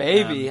finally.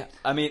 Maybe.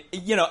 I mean,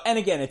 and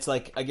again, it's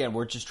like,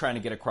 we're just trying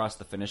to get across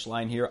the finish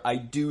line here. I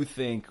do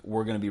think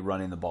we're going to be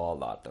running the ball a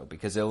lot, though,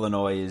 because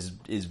Illinois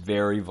is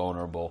very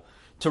vulnerable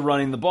to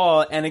running the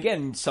ball. And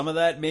again, some of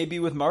that may be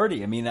with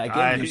Marty. I mean,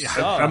 again, you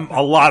saw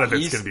a lot of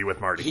it's going to be with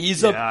Marty.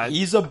 He's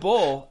a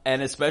bull,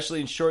 and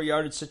especially in short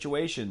yardage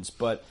situations,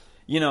 but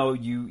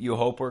you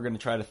hope we're going to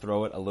try to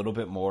throw it a little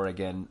bit more.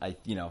 Again,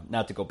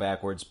 not to go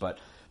backwards, but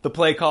the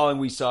play calling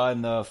we saw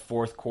in the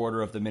fourth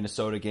quarter of the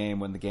Minnesota game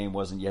when the game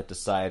wasn't yet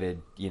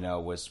decided,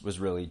 was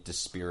really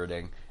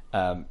dispiriting.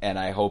 And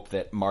I hope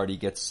that Marty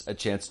gets a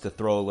chance to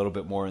throw a little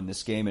bit more in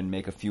this game and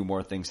make a few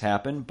more things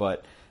happen.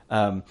 But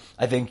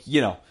I think,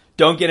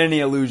 don't get any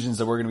illusions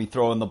that we're going to be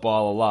throwing the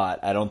ball a lot.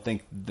 I don't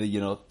think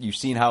you've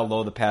seen how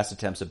low the pass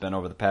attempts have been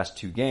over the past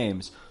 2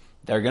 games.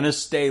 They're going to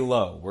stay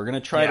low. We're going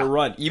to try to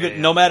run.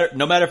 No matter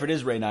if it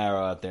is Ray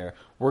Nairo out there,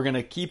 we're going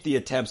to keep the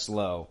attempts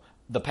low,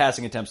 the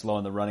passing attempts low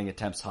and the running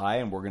attempts high,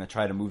 and we're going to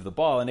try to move the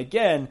ball. And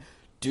again,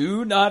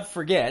 do not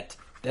forget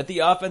that the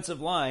offensive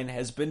line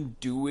has been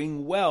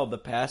doing well the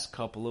past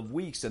couple of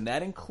weeks, and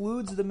that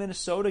includes the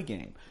Minnesota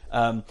game.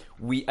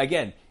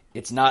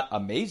 It's not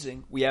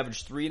amazing. We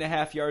averaged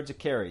 3.5 yards a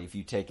carry if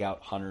you take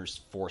out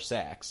Hunter's 4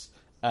 sacks.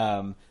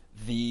 And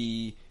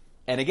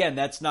again,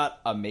 that's not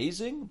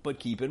amazing, but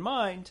keep in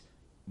mind,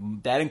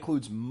 that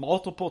includes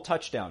multiple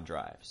touchdown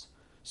drives.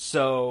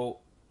 So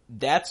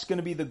that's going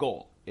to be the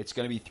goal. It's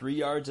going to be 3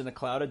 yards in a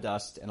cloud of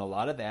dust and a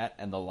lot of that,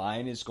 and the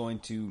line is going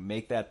to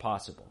make that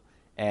possible.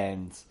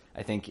 And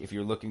I think if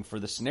you're looking for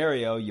the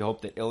scenario, you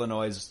hope that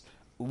Illinois'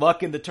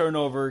 luck in the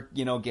turnover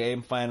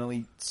game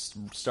finally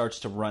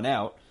starts to run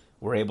out.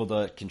 We're able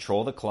to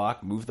control the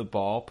clock, move the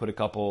ball, put a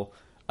couple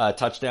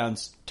touchdown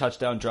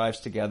drives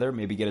together,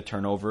 maybe get a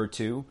turnover or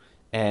two,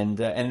 and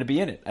to be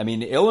in it. I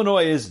mean,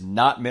 Illinois is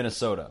not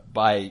Minnesota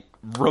by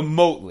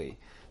remotely.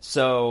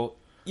 So,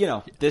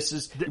 this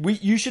is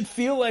you should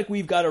feel like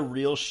we've got a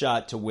real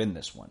shot to win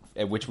this one,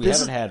 which we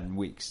haven't had in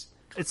weeks.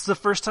 It's the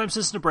first time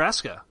since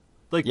Nebraska.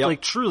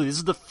 Like truly, this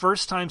is the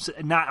first time.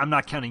 I'm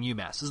not counting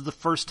UMass. This is the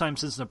first time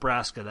since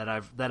Nebraska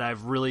that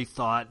I've really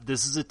thought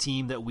this is a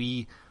team that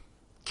we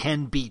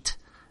can beat.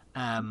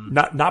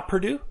 Not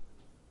Purdue.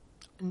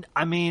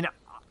 I mean,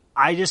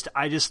 I just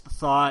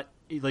thought,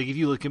 like, if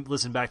you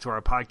listen back to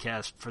our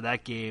podcast for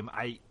that game,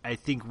 I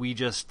think we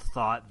just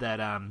thought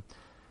that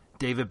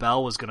David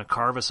Bell was going to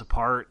carve us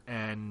apart,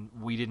 and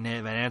we didn't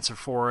have an answer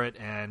for it,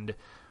 and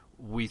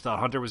we thought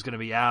Hunter was going to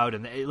be out,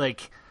 and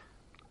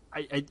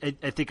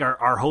I think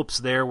our hopes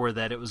there were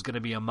that it was going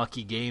to be a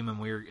mucky game, and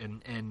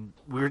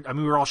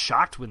we were all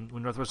shocked when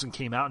Northwestern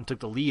came out and took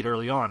the lead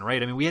early on,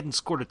 right? I mean, we hadn't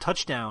scored a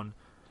touchdown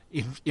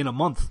in a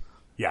month.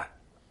 Yeah.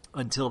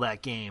 Until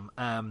that game.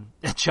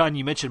 John,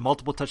 you mentioned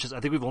multiple touches.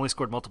 I think we've only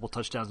scored multiple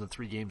touchdowns in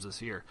 3 games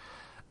this year.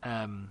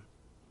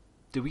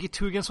 Did we get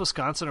 2 against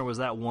Wisconsin, or was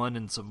that 1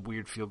 and some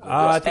weird field goal?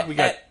 I think we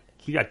got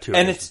 2.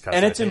 And it's all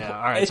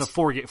right. So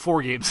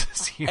 4 games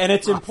this year. And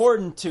it's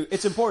important too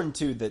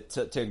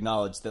to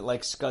acknowledge that,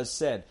 like Scuzz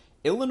said,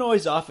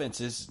 Illinois'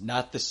 offense is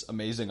not this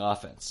amazing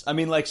offense. I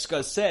mean, like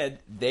Scuzz said,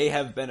 they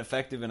have been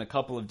effective in a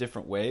couple of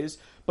different ways.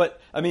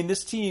 But I mean,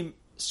 this team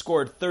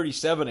scored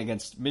 37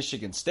 against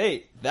Michigan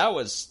State. That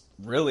was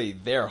really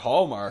their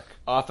hallmark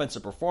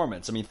offensive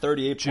performance. I mean,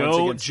 38 points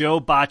against Joe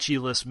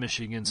Bocce-less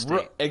Michigan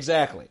State.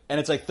 Exactly. And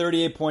it's like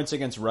 38 points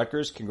against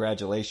Rutgers.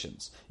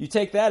 Congratulations. You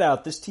take that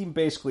out, this team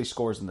basically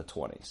scores in the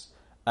 20s.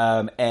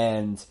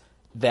 And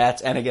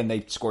again,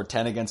 they scored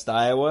 10 against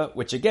Iowa,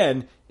 which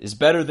again is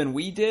better than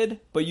we did,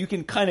 but you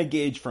can kind of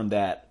gauge from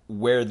that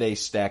where they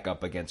stack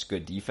up against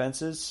good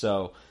defenses.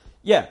 So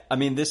yeah, I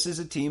mean, this is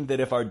a team that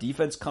if our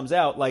defense comes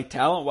out, like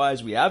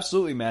talent-wise, we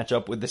absolutely match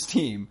up with this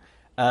team.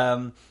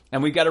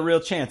 And we've got a real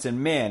chance.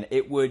 And man,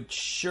 it would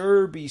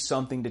sure be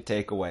something to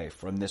take away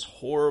from this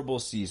horrible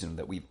season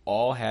that we've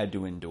all had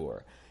to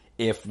endure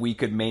if we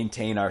could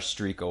maintain our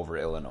streak over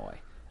Illinois.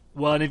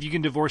 Well, and if you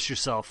can divorce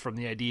yourself from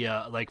the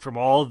idea, like from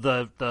all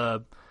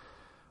the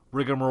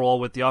rigmarole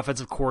with the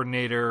offensive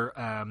coordinator,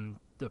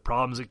 the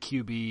problems at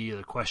QB,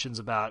 the questions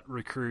about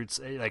recruits,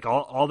 like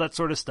all that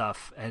sort of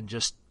stuff, and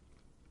just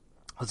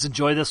let's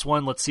enjoy this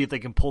one. Let's see if they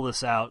can pull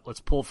this out. Let's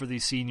pull for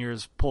these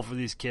seniors, pull for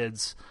these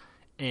kids,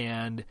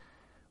 and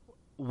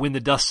when the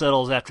dust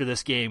settles after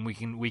this game, we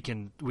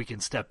can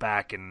step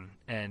back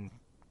and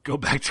go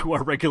back to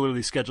our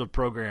regularly scheduled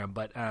program.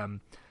 But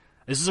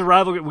this is a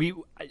rivalry.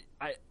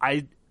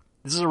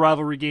 This is a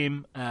rivalry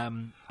game. I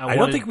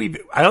don't think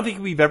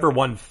we've ever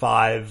won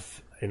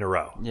 5 in a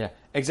row. Yeah,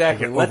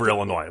 exactly. Over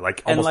Illinois,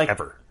 almost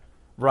ever.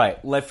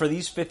 Right. For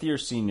these fifth-year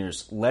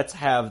seniors, let's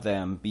have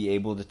them be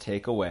able to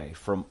take away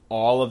from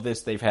all of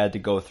this they've had to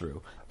go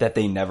through that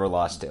they never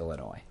lost to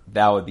Illinois.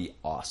 That would be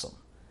awesome.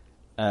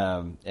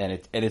 And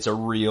it's a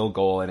real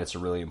goal, and it's a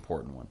really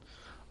important one.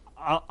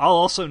 I'll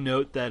also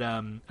note that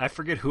I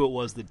forget who it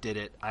was that did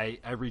it. I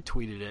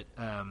retweeted it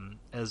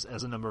as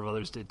a number of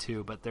others did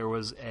too. But there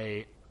was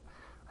I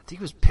think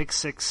it was Pick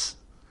Six.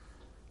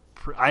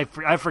 I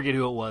forget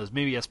who it was.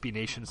 Maybe SB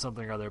Nation or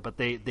something or other. But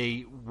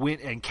they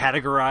went and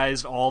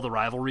categorized all the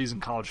rivalries in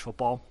college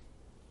football,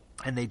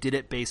 and they did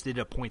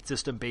a point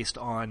system based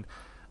on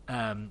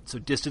so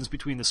distance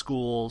between the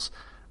schools,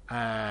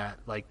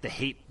 like the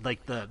hate,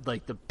 like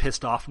the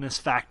pissed offness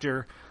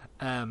factor.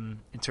 In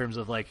terms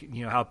of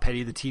how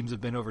petty the teams have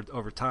been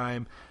over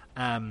time,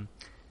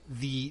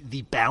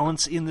 the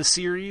balance in the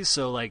series.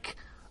 So a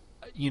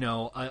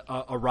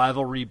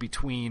rivalry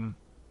between,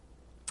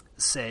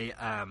 say,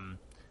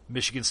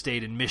 Michigan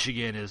State and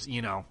Michigan is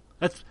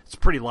it's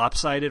pretty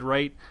lopsided,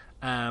 right?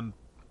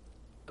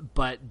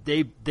 But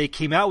they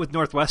came out with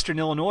Northwestern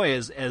Illinois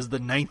as the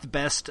 9th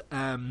best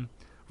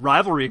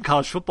rivalry in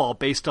college football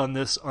based on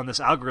this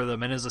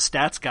algorithm, and as a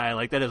stats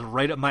guy, that is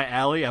right up my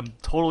alley. I'm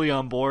totally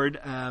on board.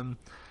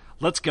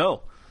 Let's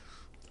go.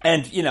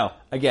 And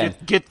again,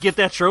 get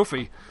that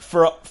trophy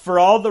for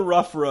all the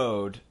rough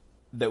road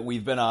that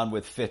we've been on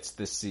with Fitz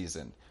this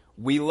season.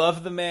 We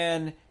love the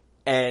man,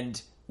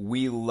 and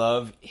we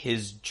love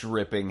his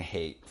dripping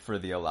hate for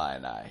the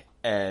Illini,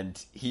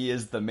 and he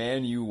is the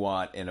man you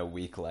want in a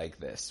week like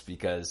this,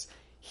 because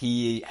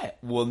he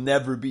will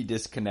never be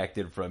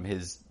disconnected from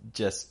his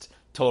just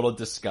total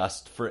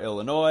disgust for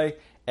Illinois,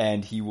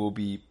 and he will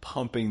be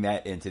pumping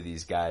that into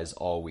these guys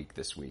all week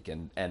this week,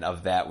 and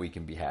of that we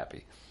can be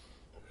happy.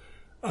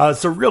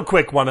 So real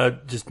quick, want to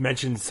just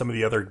mention some of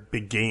the other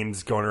big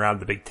games going around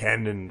the Big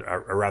Ten and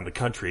around the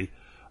country.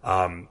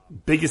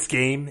 Biggest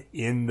game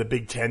in the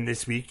Big Ten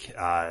this week.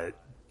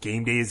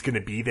 Game day is going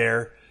to be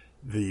there.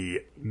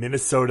 The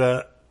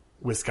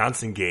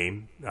Minnesota-Wisconsin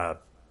game.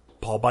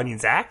 Paul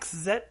Bunyan's axe,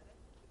 is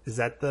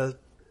that the?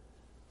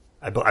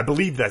 I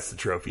believe that's the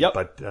trophy. Yep.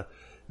 But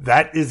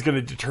that is going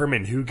to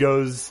determine who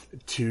goes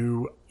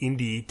to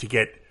Indy to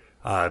get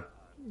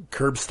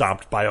curb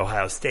stomped by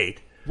Ohio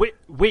State. Wait,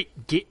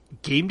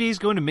 game day's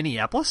going to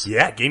Minneapolis?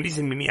 Yeah, game day's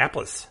in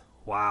Minneapolis.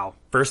 Wow.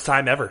 First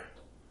time ever.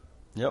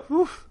 Yep.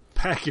 Whew.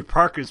 Pack your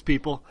parkas,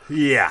 people.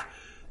 Yeah.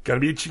 Gonna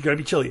be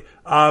chilly.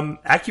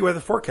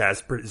 AccuWeather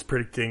forecast is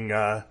predicting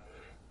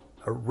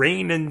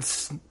rain and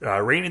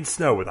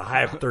snow with a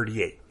high of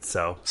 38.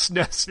 So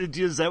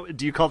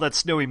do you call that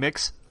snowy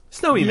mix?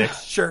 Snowy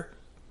mix, sure.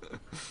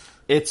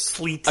 It's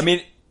sleet. I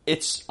mean,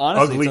 it's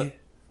honestly ugly.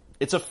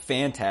 It's a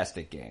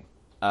fantastic game.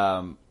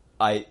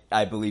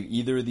 I believe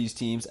either of these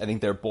teams, I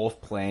think they're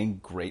both playing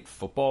great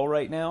football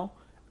right now.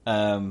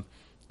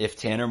 If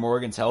Tanner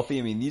Morgan's healthy,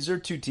 I mean, these are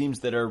two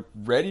teams that are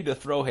ready to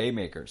throw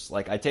haymakers.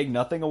 I take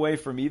nothing away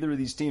from either of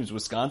these teams.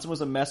 Wisconsin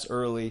was a mess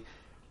early,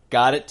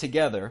 got it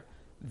together.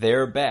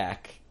 They're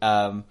back.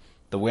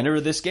 the winner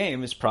of this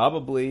game is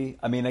probably,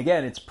 I mean,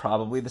 again, it's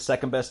probably the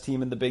second best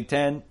team in the Big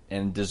Ten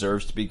and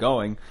deserves to be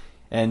going.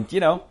 And,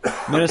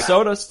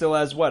 Minnesota still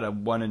has, what, a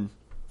 1 in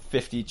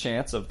 50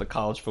 chance of the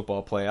college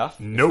football playoff?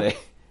 Nope.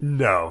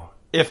 No.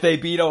 If they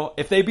beat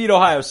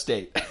Ohio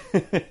State,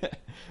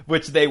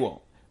 which they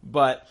won't.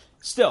 But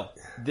still,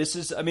 this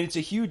is, I mean, it's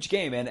a huge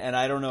game. And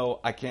I don't know,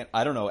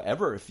 I don't know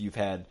ever if you've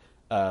had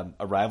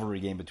a rivalry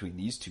game between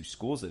these two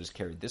schools that has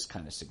carried this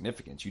kind of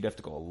significance. You'd have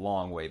to go a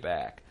long way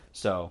back.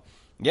 So,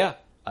 yeah,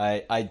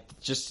 I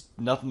just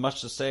nothing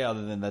much to say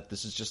other than that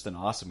this is just an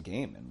awesome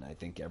game, and I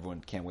think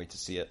everyone can't wait to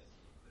see it.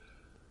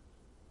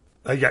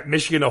 You got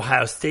Michigan,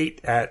 Ohio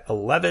State at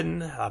 11,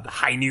 the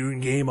high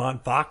noon game on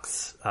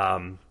Fox.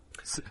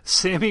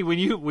 Sammy, when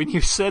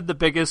you said the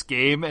biggest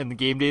game and the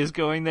game day is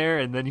going there,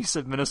 and then you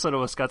said Minnesota,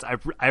 Wisconsin,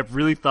 I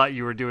really thought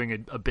you were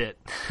doing a bit.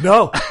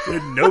 No,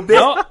 no bit.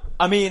 No,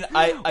 I mean,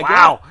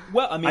 wow.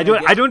 Well, I mean,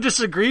 I don't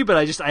disagree, but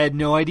I had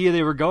no idea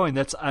they were going.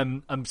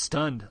 I'm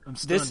stunned. I'm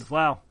stunned.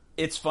 Wow.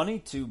 It's funny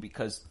too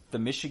because the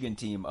Michigan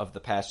team of the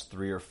past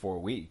 3 or 4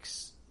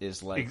 weeks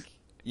is like.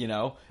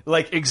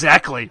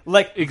 Exactly.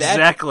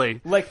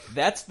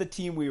 That's the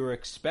team we were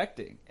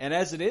expecting. And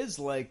as it is,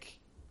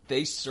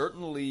 they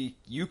certainly,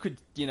 you could,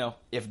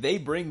 if they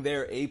bring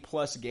their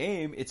A-plus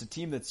game, it's a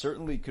team that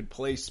certainly could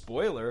play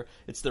spoiler.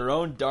 It's their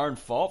own darn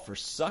fault for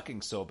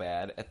sucking so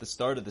bad at the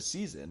start of the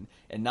season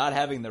and not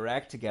having their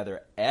act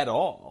together at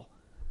all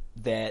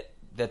that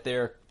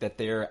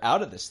they're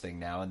out of this thing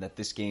now and that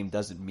this game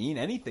doesn't mean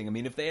anything. I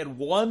mean, if they had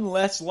one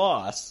less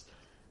loss,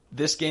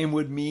 this game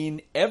would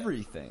mean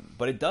everything,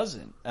 but it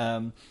doesn't.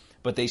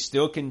 But they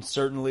still can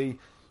certainly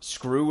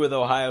screw with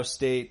Ohio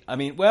State. I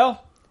mean,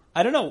 well,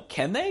 I don't know.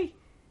 Can they?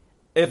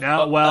 They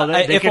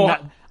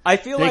can. I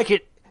feel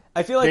like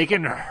they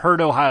can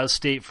hurt Ohio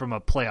State from a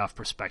playoff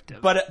perspective.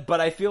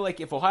 But I feel like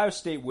if Ohio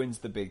State wins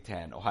the Big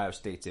Ten, Ohio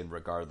State's in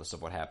regardless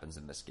of what happens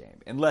in this game,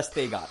 unless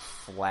they got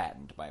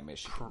flattened by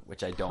Michigan,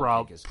 which I don't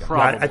think is going to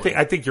happen.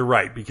 I think you're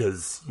right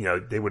because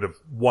they would have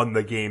won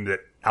the game that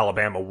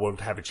Alabama won't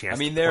have a chance. I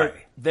mean,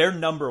 they're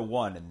number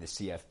 1 in the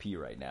CFP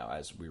right now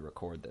as we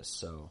record this.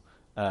 So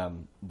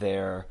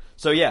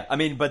yeah. I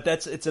mean, but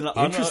it's an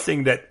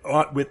interesting that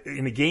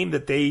in a game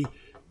that they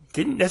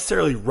didn't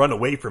necessarily run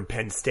away from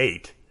Penn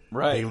State.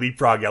 Right. They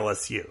leapfrog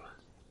LSU.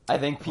 I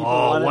think people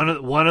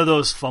one of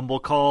those fumble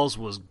calls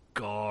was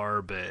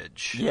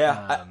garbage.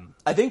 Yeah.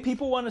 I think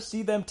people want to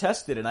see them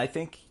tested, and I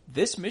think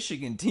this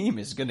Michigan team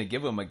is going to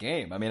give them a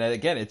game. I mean,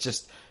 again, it's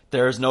just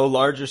there's no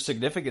larger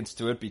significance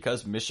to it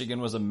because Michigan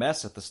was a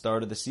mess at the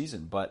start of the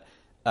season. But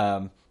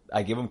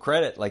I give them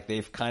credit.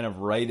 They've kind of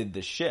righted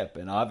the ship,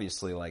 and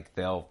obviously,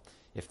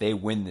 if they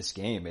win this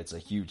game, it's a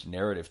huge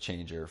narrative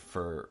changer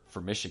for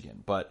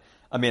Michigan. But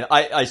I mean,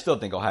 I still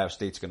think Ohio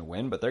State's going to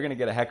win, but they're going to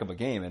get a heck of a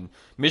game. And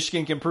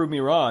Michigan can prove me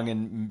wrong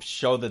and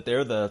show that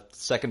they're the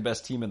second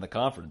best team in the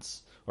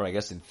conference, or I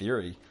guess in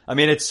theory. I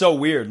mean, it's so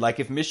weird.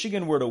 If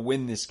Michigan were to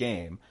win this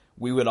game,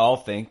 we would all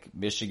think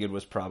Michigan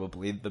was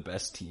probably the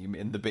best team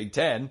in the Big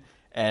Ten,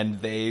 and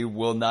they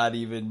will not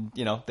even,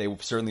 they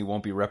certainly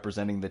won't be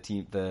representing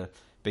the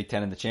Big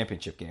Ten in the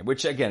championship game,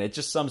 which, again, it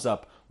just sums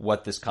up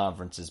what this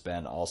conference has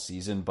been all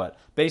season. But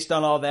based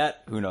on all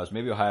that, who knows?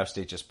 Maybe Ohio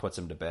State just puts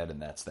them to bed,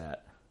 and that's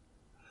that.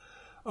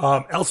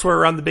 Elsewhere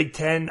around the Big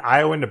Ten,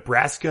 Iowa,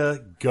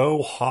 Nebraska,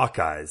 go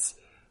Hawkeyes.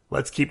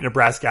 Let's keep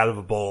Nebraska out of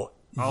a bowl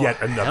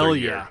yet another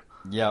year.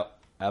 Yep,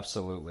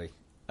 absolutely.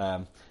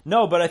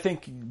 No, but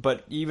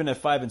even at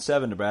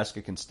 5-7,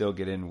 Nebraska can still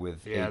get in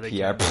with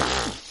APR.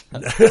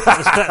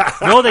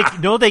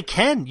 They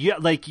can. Yeah,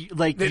 they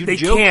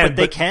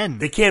can.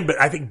 They can,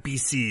 but I think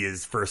BC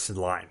is first in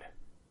line.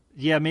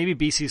 Yeah, maybe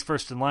BC's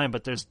first in line,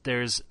 but there's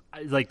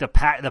the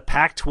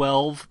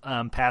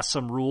Pac-12 passed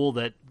some rule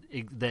that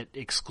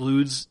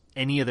excludes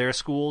any of their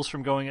schools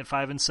from going at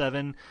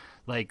 5-7.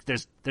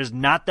 There's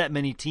not that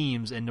many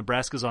teams, and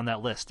Nebraska's on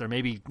that list. There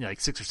may be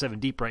 6 or 7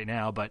 deep right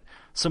now, but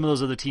some of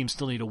those other teams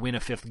still need to win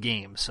a 5th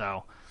game.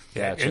 So,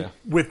 gotcha. And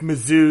with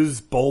Mizzou's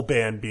bowl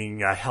ban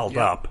being held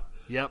up,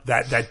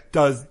 that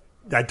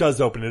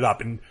does open it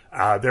up. And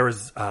there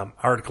was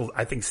articles.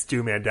 I think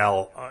Stu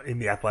Mandel in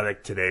the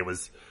Athletic today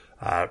was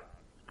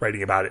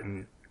writing about it,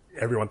 and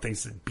everyone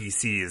thinks that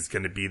BC is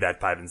going to be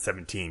that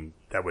 5-17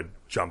 that would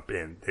jump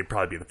in. They'd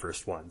probably be the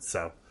first one.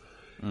 So,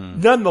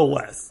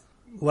 nonetheless,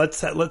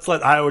 let's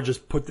let Iowa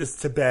just put this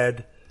to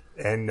bed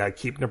and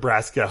keep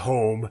Nebraska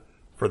home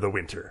for the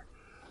winter.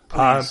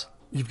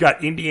 You've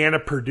got Indiana,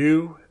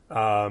 Purdue.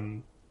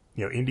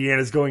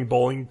 Indiana's going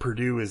bowling.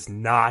 Purdue is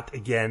not,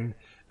 again,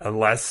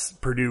 unless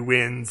Purdue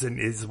wins and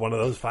is one of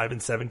those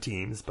 5-7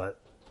 teams. But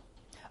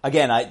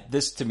again,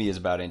 this to me is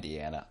about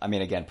Indiana. I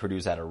mean, again,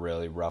 Purdue's had a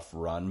really rough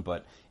run,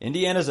 but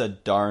Indiana's a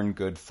darn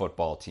good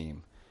football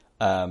team.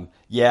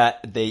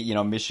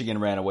 Michigan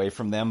ran away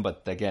from them,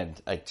 but again,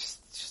 just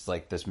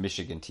this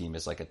Michigan team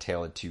is like a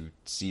tale of 2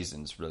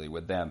 seasons, really,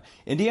 with them.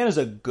 Indiana's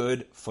a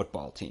good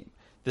football team.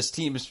 This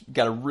team's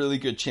got a really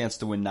good chance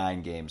to win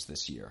 9 games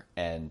this year,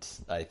 and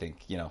I think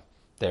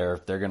they're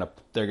gonna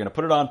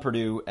put it on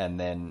Purdue and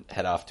then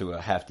head off to a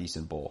half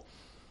decent bowl.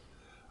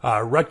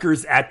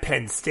 Rutgers at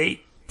Penn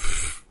State.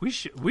 We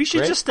should Great.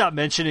 just stop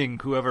mentioning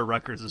whoever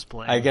Rutgers is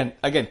playing.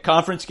 Again,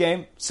 conference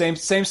game, same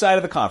side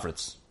of the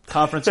conference.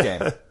 Conference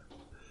game.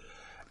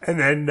 And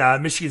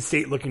then Michigan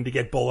State looking to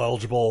get bowl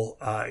eligible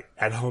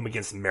at home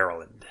against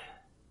Maryland.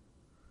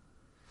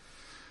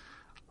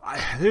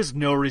 There's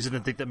no reason to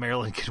think that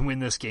Maryland can win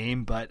this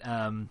game, but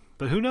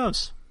who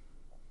knows?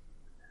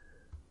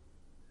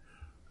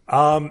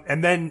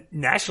 And then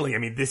nationally, I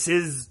mean, this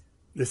is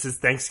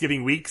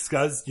Thanksgiving week,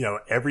 Scuzz. You know,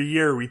 every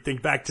year we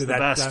think back to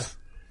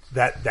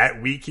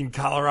that week in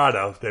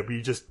Colorado that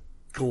we just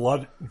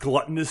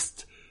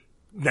gluttonous,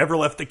 never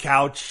left the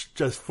couch,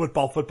 just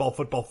football.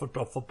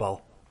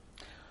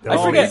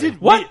 I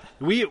forget what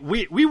we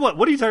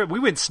what are you talking about? We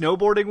went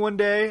snowboarding one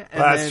day, and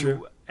that's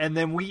true. And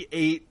then we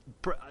ate,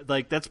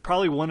 like, that's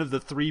probably one of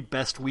the 3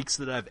 best weeks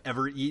that I've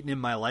ever eaten in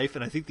my life,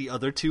 and I think the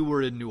other 2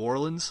 were in New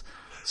Orleans.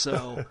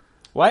 So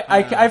why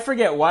I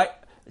forget why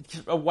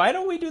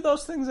don't we do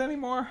those things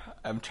anymore?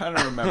 I'm trying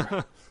to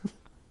remember.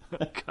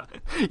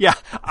 Yeah,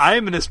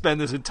 I'm going to spend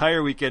this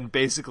entire weekend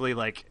basically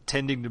like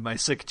tending to my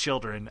sick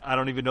children. I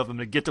don't even know if I'm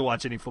going to get to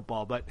watch any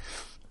football, but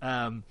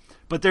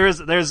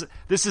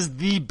this is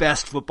the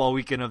best football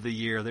weekend of the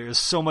year. There is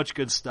so much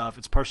good stuff.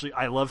 It's partially,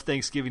 I love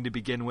Thanksgiving to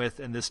begin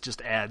with, and this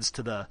just adds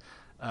to the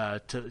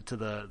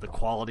the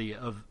quality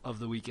of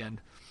the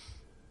weekend.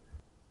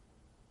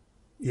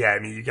 Yeah, I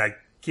mean, you got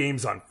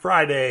games on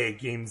Friday,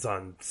 games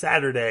on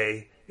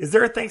Saturday. Is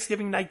there a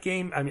Thanksgiving night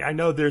game? I mean, I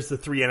know there's the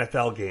 3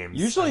 NFL games.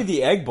 Usually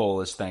the Egg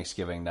Bowl is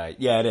Thanksgiving night.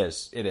 Yeah, it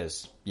is. It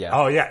is. Yeah.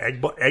 Oh, yeah.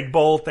 Egg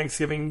Bowl,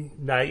 Thanksgiving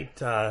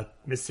night.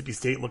 Mississippi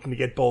State looking to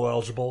get bowl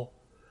eligible.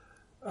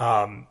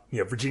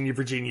 Virginia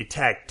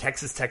Tech,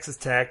 Texas Tech.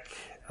 So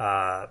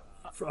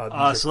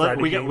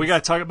we got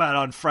to talk about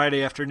on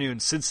Friday afternoon,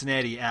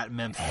 Cincinnati at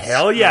Memphis.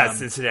 Hell yeah,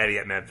 Cincinnati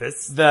at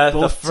Memphis.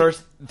 The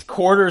first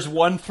quarters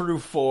 1 through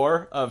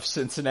 4 of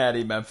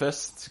Cincinnati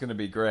Memphis. It's going to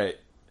be great.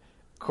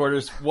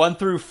 Quarters 1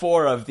 through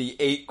 4 of the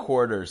 8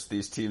 quarters,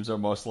 these teams are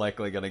most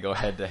likely going to go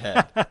head to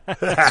head.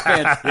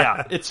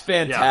 It's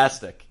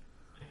fantastic. Yeah.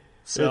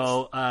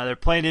 So they're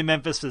playing in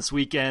Memphis this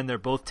weekend. They're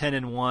both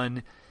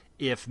 10-1.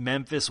 If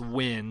Memphis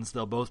wins,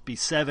 they'll both be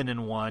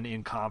 7-1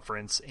 in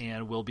conference,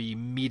 and will be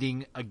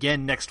meeting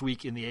again next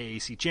week in the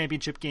AAC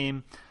championship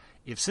game.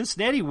 If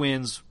Cincinnati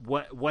wins,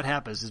 what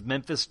happens? Does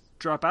Memphis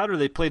drop out, or do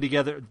they play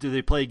together? Do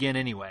they play again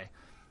anyway?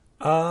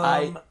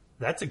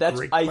 That's a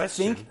great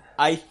question.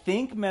 I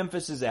think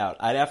Memphis is out.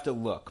 I'd have to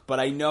look, but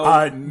I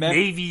know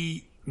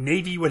Navy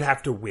would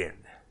have to win.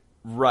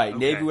 Right, okay.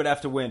 Navy would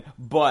have to win,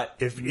 but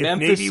if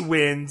Navy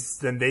wins,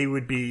 then they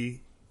would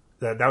be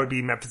that would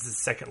be Memphis'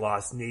 second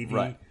loss.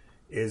 Navy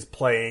is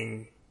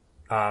playing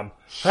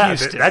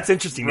Houston. That's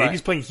interesting. Right.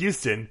 Navy's playing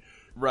Houston.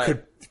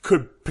 Right.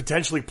 Could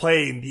potentially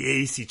play in the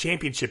AAC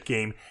championship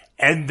game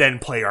and then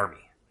play Army.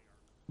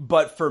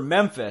 But for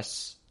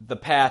Memphis, the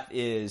path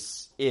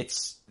is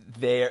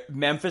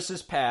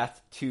Memphis's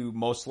path to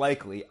most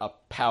likely a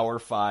Power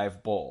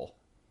 5 bowl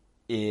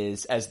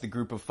is, as the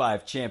Group of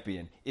 5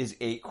 champion, is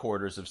 8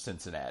 quarters of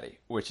Cincinnati,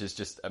 which is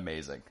just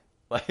amazing.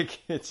 Like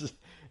it's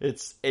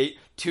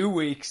 2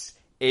 weeks,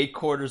 8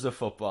 quarters of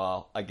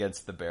football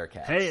against the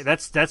Bearcats. Hey,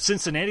 that's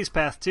Cincinnati's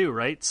path too,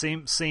 right?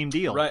 Same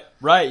deal.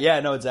 Right. Yeah,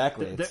 no,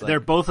 exactly. They're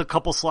both a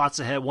couple slots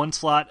ahead. One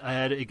slot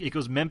ahead. It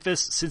goes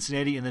Memphis,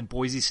 Cincinnati, and then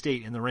Boise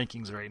State in the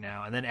rankings right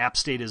now, and then App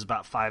State is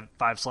about five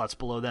slots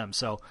below them.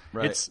 So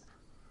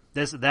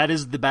that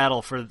is the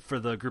battle for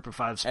the Group of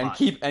 5 spot.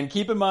 And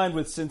keep in mind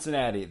with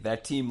Cincinnati,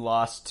 that team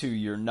lost to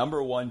your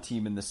number 1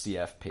 team in the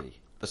CFP.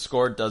 The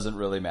score doesn't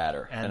really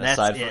matter, and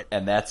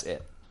that's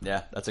it.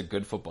 Yeah, that's a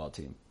good football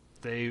team.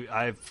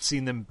 I've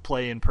seen them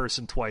play in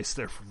person twice.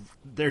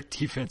 Their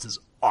defense is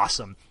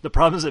awesome. The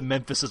problem is that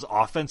Memphis'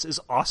 offense is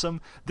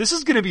awesome. This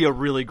is going to be a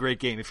really great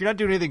game. If you're not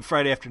doing anything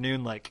Friday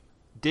afternoon, like,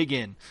 dig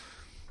in.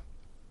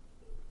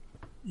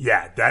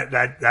 Yeah,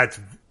 that's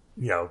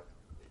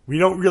we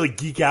don't really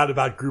geek out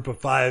about Group of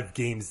 5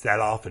 games that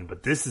often,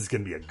 but this is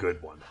going to be a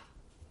good one.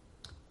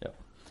 Yep.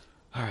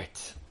 All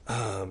right.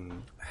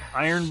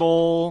 Iron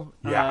Bowl.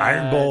 Yeah,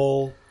 Iron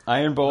Bowl.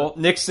 Iron Bowl.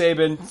 Nick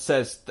Saban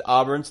says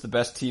Auburn's the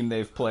best team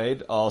they've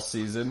played all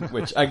season,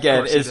 which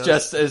again is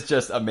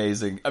just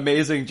amazing.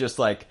 Amazing, just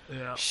like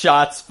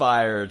shots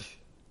fired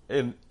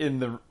in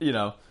the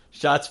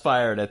shots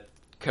fired at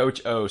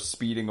Coach O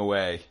speeding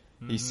away.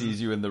 Mm-hmm. He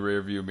sees you in the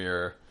rearview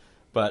mirror.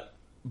 But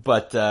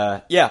with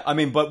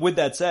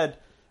that said,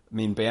 I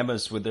mean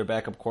Bama's with their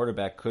backup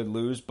quarterback could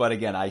lose, but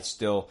again,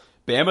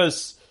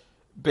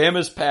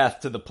 Bama's path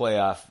to the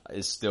playoff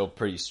is still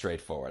pretty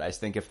straightforward. I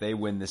think if they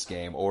win this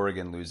game,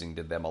 Oregon losing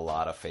did them a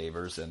lot of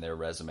favors, and their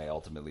resume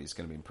ultimately is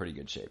going to be in pretty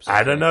good shape. So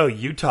I don't know,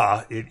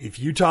 Utah. If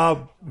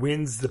Utah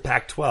wins the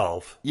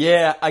Pac-12,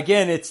 yeah.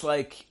 Again, it's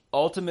like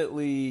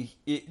ultimately,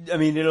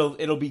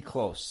 it'll be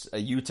close.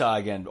 Utah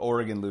again,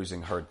 Oregon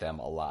losing hurt them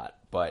a lot,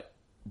 but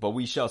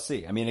we shall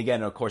see. I mean,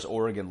 again, of course,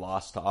 Oregon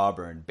lost to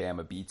Auburn.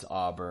 Bama beats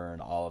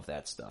Auburn, all of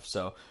that stuff.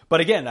 So, but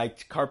again,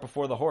 cart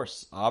before the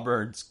horse.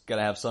 Auburn's going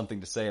to have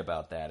something to say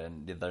about that,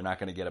 and they're not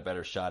going to get a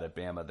better shot at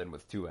Bama than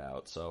with 2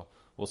 out. So,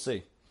 we'll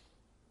see.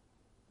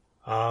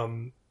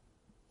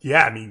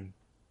 Yeah, I mean,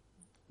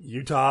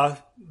 Utah,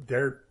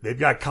 they've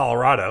got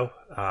Colorado,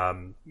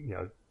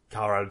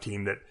 Colorado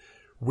team that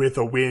with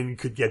a win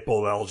could get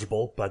bowl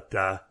eligible, but,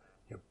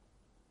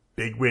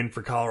 big win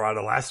for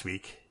Colorado last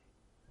week.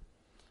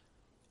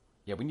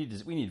 Yeah, we need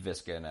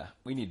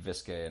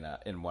Visca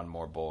in one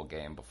more bowl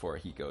game before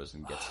he goes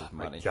and gets his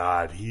money. My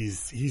God,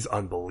 he's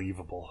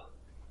unbelievable.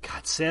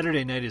 God,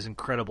 Saturday night is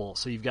incredible.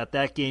 So you've got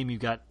that game,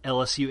 you've got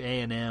LSU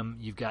A&M,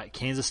 you've got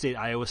Kansas State,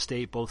 Iowa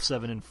State, both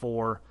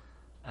 7-4.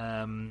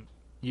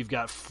 You've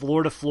got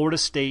Florida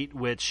State,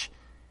 which,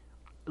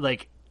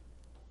 like,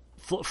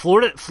 the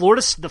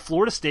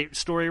Florida State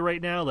story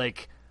right now.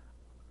 Like,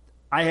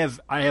 I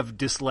have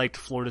disliked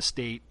Florida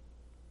State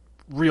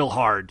real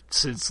hard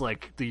since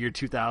like the year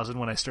 2000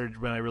 when I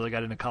really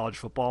got into college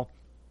football.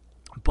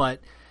 But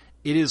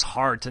it is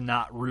hard to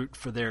not root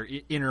for their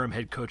interim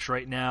head coach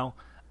right now.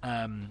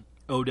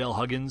 Odell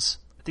Huggins.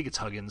 I think it's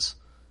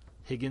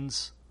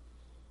Higgins.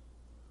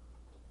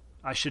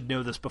 I should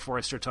know this before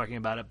I start talking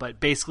about it, but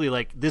basically,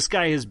 like, this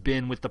guy has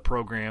been with the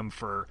program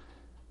for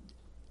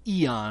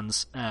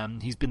eons.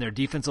 He's been their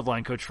defensive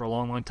line coach for a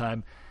long, long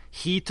time.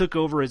 He took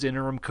over as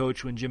interim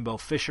coach when Jimbo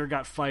Fisher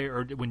got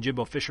fired, or when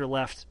Jimbo Fisher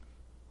left.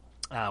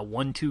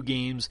 Won 2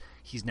 games.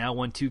 He's now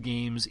won 2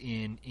 games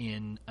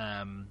in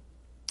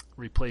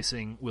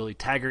replacing Willie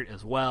Taggart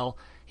as well.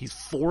 He's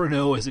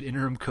 4-0 as an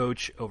interim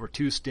coach over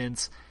 2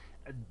 stints.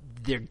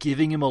 They're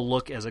giving him a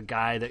look as a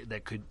guy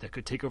that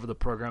could take over the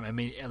program. I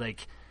mean,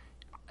 like,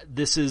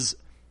 this is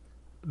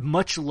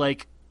much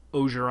like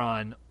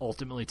Orgeron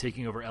ultimately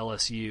taking over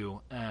LSU.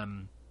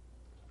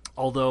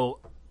 Although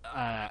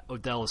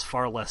Odell is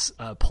far less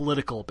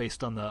political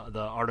based on the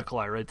article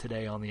I read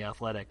today on The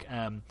Athletic.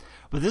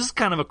 But this is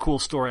kind of a cool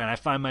story, and I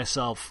find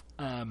myself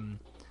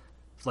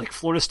like,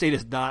 Florida State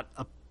is not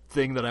a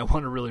thing that I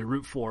want to really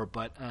root for,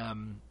 but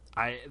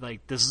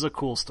this is a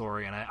cool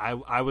story, and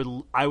I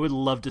would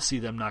love to see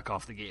them knock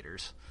off the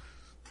Gators.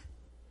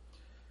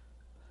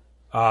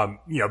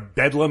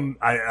 Bedlam,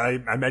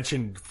 I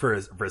mentioned for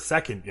a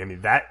second, I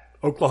mean, that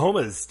Oklahoma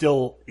is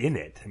still in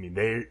it. I mean,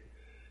 they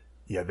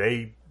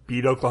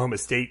beat Oklahoma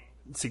State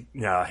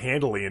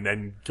handily and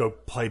then go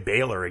play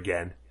Baylor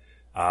again.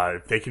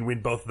 If they can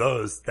win both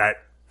those, that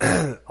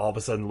all of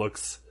a sudden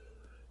looks,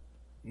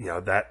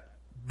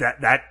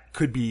 that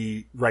could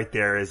be right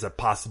there as a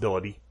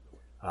possibility,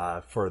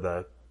 for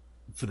the,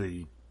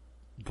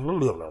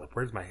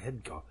 where's my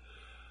head go?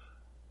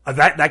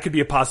 That could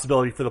be a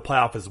possibility for the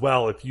playoff as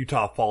well if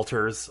Utah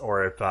falters,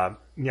 or if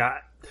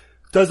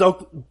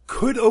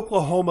could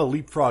Oklahoma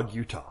leapfrog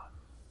Utah?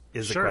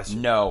 Is the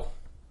question. No,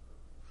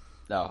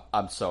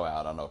 I'm so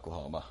out on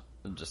Oklahoma.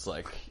 I'm just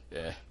like,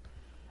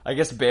 I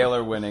guess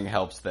Baylor winning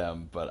helps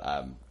them, but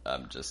I'm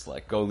just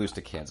like, go lose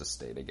to Kansas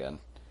State again.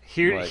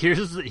 Here's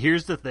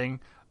the thing: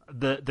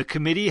 the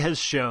committee has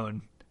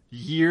shown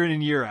year in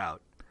and year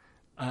out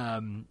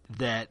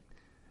that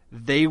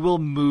they will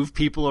move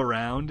people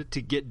around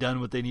to get done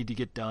what they need to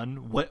get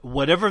done,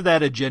 whatever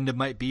that agenda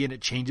might be, and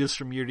it changes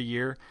from year to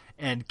year.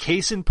 And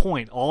case in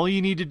point, all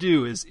you need to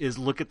do is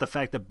look at the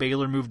fact that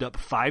Baylor moved up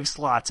 5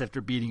 slots after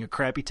beating a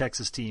crappy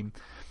Texas team.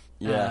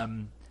 Yeah.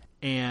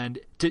 And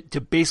to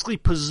basically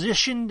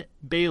position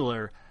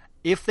Baylor,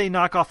 if they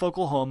knock off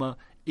Oklahoma,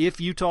 if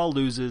Utah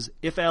loses,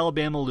 if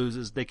Alabama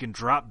loses, they can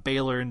drop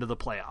Baylor into the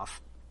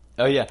playoff.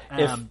 Oh yeah.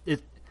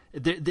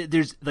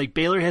 There's like,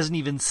 Baylor hasn't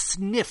even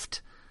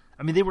sniffed.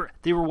 I mean, they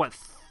were what,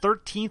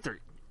 13th or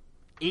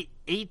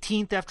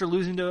 18th after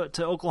losing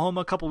to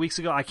Oklahoma a couple weeks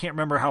ago. I can't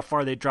remember how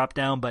far they dropped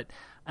down, but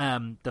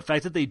the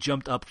fact that they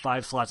jumped up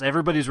 5 slots,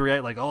 everybody's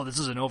reacting like, oh, this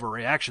is an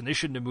overreaction. They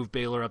shouldn't have moved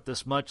Baylor up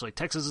this much. Like,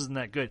 Texas isn't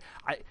that good.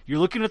 You're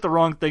looking at the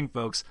wrong thing,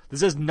 folks. This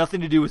has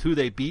nothing to do with who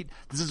they beat.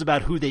 This is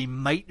about who they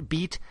might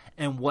beat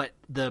and what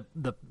the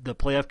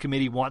playoff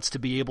committee wants to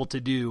be able to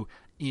do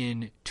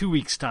in 2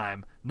 weeks'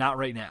 time, not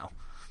right now.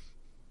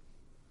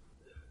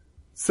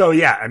 So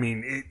yeah, I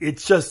mean,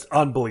 it's just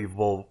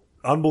unbelievable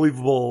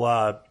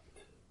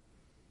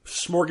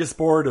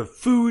smorgasbord of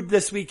food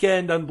this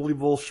weekend,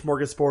 unbelievable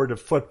smorgasbord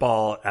of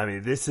football. I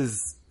mean, this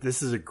is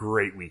a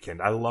great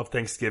weekend. I love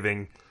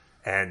Thanksgiving,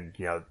 and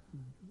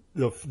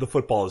the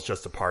football is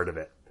just a part of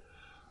it.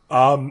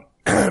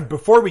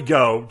 Before we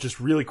go, just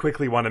really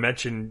quickly want to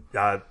mention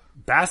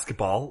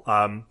basketball.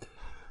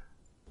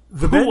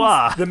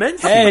 The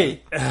men's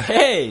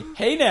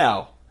Hey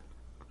now.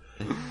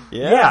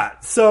 Yeah.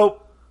 So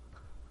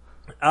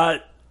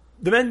the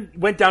men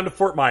went down to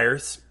Fort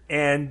Myers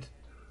and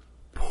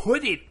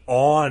put it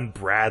on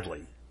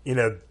Bradley in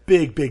a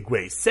big, big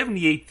way.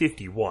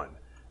 78-51.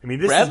 I mean,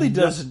 Bradley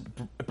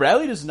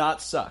does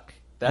not suck.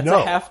 That's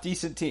a half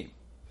decent team.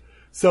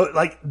 So,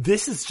 like,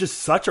 this is just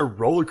such a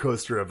roller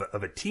coaster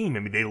of a team. I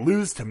mean, they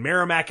lose to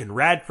Merrimack and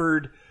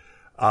Radford,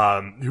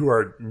 who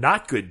are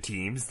not good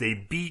teams. They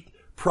beat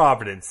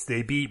Providence.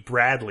 They beat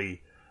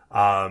Bradley.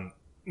 And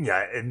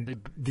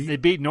they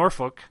beat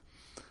Norfolk.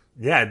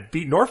 Yeah,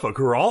 beat Norfolk,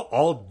 who are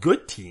all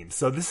good teams.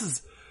 So this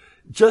is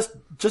just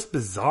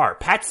bizarre.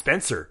 Pat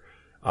Spencer,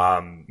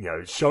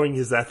 showing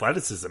his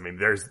athleticism. I mean,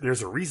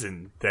 there's a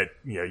reason that,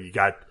 you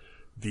got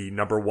the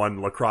number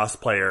one lacrosse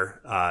player,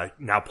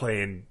 now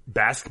playing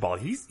basketball.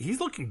 He's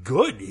looking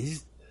good.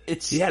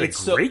 He had a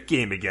great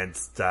game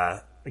against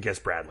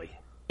Bradley.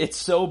 It's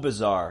so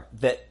bizarre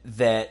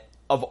that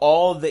of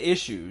all the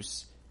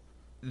issues,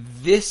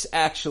 this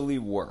actually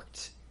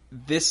worked.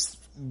 This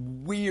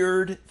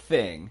weird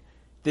thing,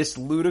 this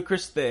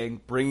ludicrous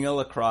thing, bringing a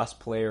lacrosse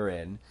player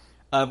in,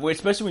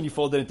 especially when you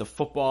fold it into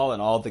football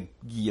and all the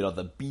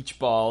the beach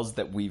balls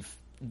that we've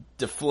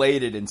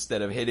deflated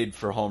instead of hitting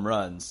for home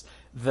runs.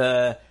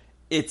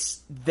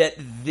 It's that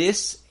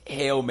this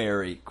Hail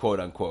Mary, quote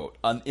unquote,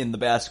 in the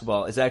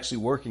basketball is actually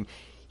working.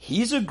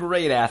 He's a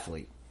great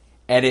athlete,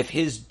 and if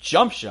his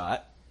jump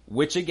shot,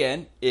 which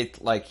again it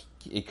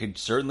could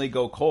certainly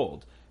go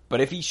cold,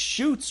 but if he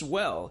shoots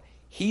well,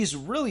 he's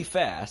really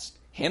fast,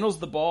 handles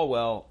the ball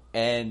well,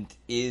 and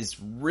is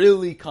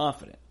really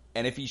confident.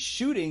 And if he's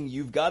shooting,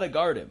 you've got to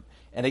guard him.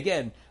 And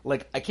again,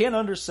 I can't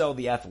undersell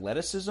the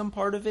athleticism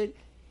part of it.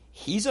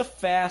 He's a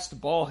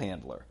fast ball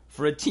handler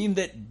for a team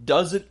that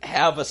doesn't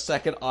have a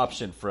second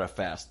option for a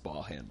fast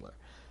ball handler.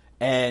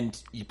 And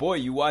boy,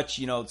 you watch,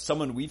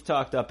 someone we've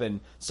talked up and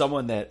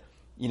someone that,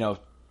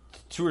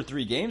 2 or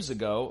 3 games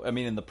ago,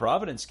 in the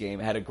Providence game,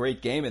 had a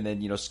great game, and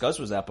then, Scuzz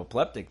was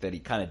apoplectic, that he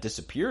kind of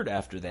disappeared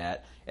after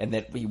that, and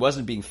that he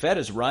wasn't being fed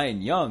as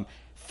Ryan Young.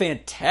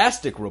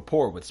 Fantastic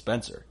rapport with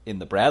Spencer in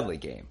the Bradley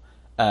game.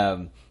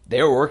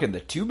 They were working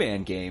the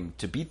 2-man game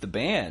to beat the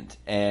band,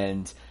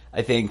 and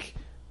I think,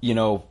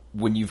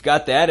 when you've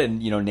got that, and,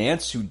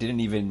 Nance, who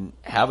didn't even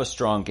have a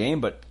strong game,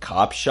 but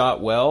Kopp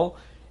shot well,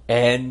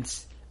 and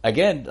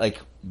again,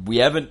 we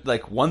haven't,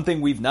 one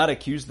thing we've not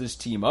accused this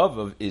team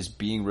of is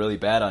being really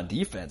bad on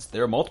defense.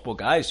 There are multiple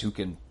guys who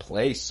can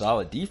play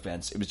solid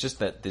defense. It was just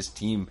that this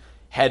team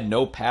had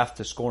no path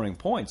to scoring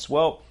points.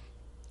 Well,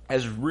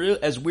 as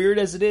weird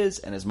as it is,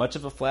 and as much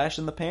of a flash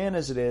in the pan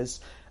as it is,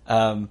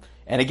 and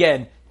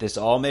again, this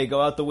all may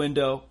go out the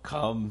window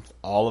come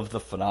all of the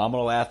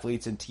phenomenal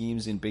athletes and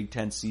teams in Big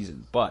Ten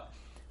season. But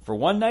for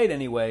one night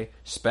anyway,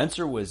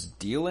 Spencer was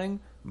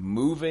dealing,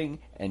 moving,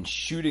 and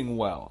shooting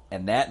well.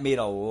 And that made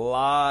a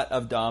lot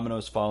of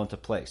dominoes fall into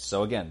place.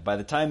 So again, by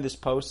the time this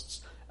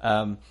posts,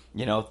 I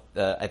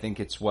think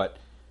it's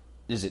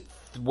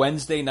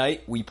Wednesday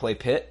night we play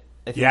Pitt?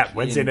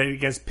 Wednesday night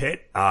against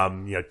Pitt.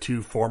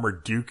 2 former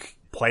Duke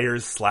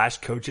players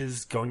 /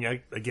 coaches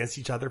going against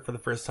each other for the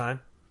first time.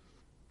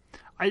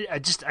 I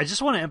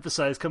just want to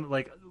emphasize,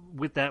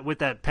 with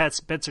that Pat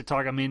Spencer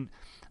talk.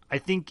 I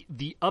think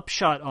the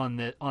upshot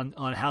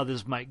on how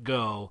this might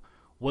go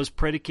was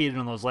predicated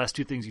on those last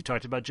 2 things you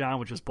talked about, John,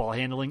 which was ball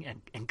handling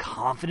and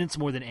confidence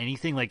more than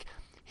anything.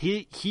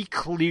 He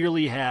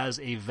clearly has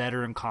a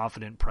veteran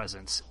confident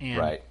presence, and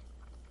right.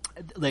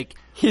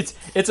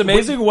 It's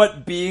amazing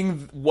what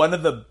being one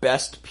of the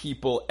best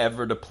people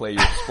ever to play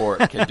your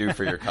sport can do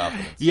for your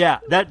confidence. Yeah,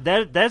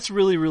 that's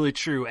really, really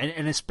true.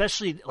 And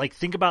especially,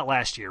 think about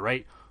last year,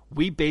 right?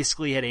 We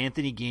basically had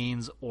Anthony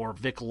Gaines or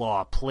Vic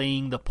Law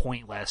playing the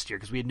point last year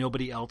because we had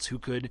nobody else who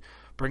could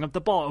bring up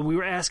the ball. And we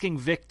were asking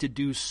Vic to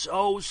do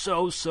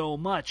so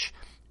much.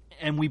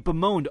 And we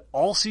bemoaned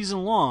all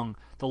season long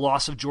the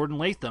loss of Jordan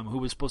Latham, who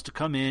was supposed to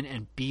come in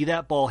and be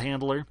that ball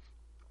handler.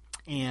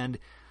 And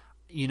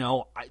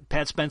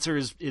Pat Spencer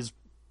is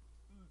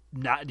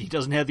not, he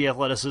doesn't have the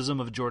athleticism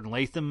of Jordan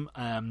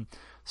Latham,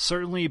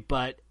 certainly,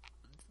 but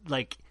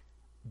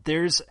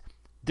there's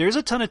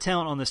a ton of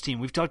talent on this team.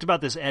 We've talked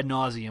about this ad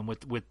nauseum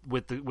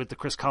with the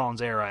Chris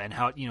Collins era and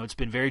how, it's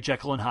been very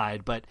Jekyll and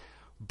Hyde, but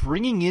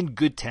bringing in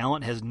good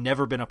talent has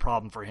never been a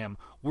problem for him.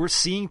 We're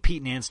seeing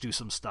Pete Nance do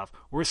some stuff.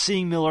 We're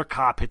seeing Miller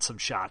Kopp hit some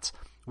shots.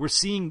 We're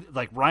seeing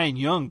Ryan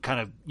Young kind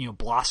of,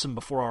 blossom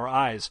before our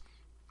eyes.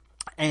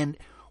 And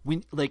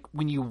when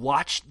you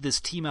watch this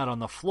team out on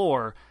the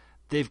floor,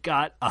 they've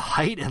got a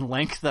height and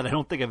length that I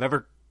don't think I've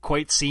ever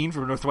quite seen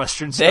from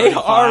Northwestern starting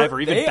 5 or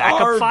even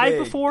backup 5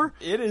 before.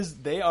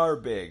 They are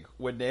big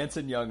when Nance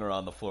and Young are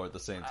on the floor at the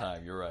same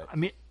time. You're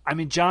right. I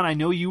mean, John, I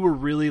know you were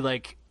really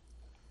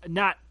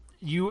not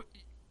you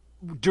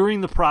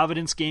during the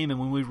Providence game, and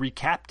when we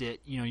recapped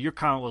it, your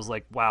comment was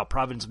wow,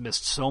 Providence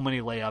missed so many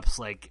layups.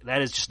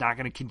 That is just not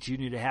going to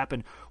continue to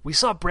happen. We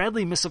saw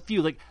Bradley miss a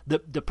few.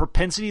 The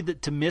propensity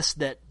to miss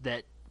that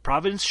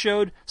Providence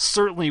showed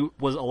certainly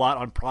was a lot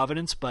on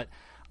Providence, but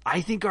I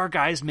think our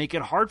guys make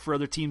it hard for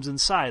other teams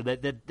inside.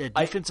 That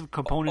defensive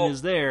component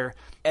is there,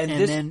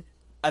 and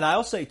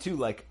I'll say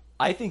too,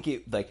 I think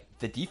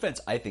the defense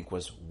I think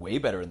was way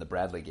better in the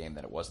Bradley game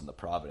than it was in the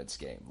Providence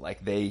game.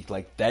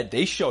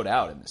 They showed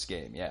out in this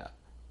game. Yeah.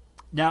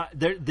 Now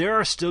there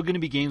are still going to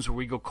be games where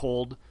we go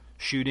cold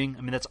shooting.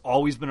 That's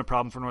always been a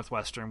problem for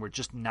Northwestern. We're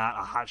just not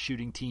a hot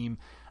shooting team.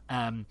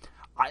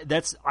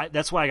 That's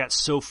why I got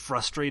so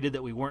frustrated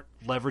that we weren't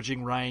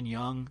leveraging Ryan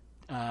Young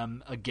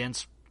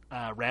against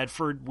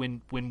Radford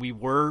when we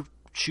were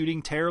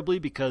shooting terribly,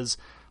 because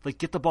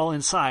get the ball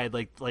inside,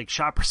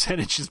 shot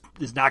percentage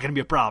is not going to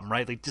be a problem,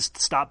 right? Just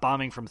stop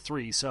bombing from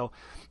 3. So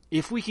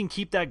if we can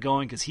keep that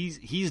going, because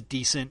he's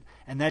decent,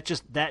 and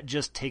that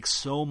just takes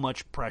so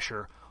much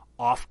pressure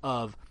off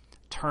of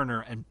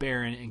Turner and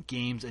Barron and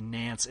Games and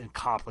Nance and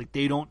Kopp. Like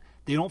they don't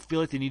feel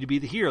like they need to be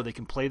the hero. They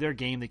can play their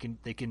game.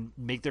 They can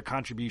make their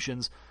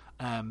contributions.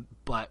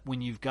 But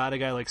when you've got a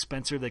guy like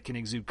Spencer that can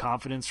exude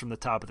confidence from the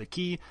top of the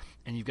key,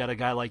 and you've got a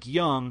guy like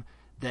Young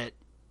that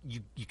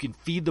you can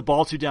feed the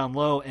ball to down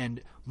low,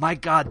 and my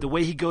God, the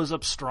way he goes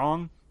up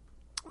strong,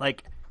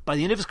 like by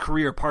the end of his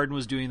career, Pardon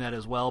was doing that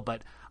as well,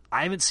 but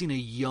I haven't seen a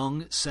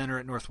young center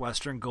at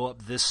Northwestern go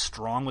up this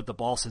strong with the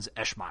ball since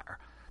Eschmeyer.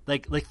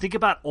 Like think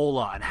about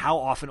Ola and how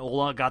often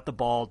Ola got the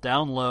ball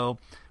down low,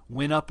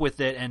 went up with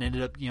it, and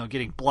ended up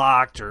getting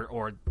blocked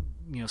or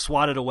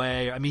swatted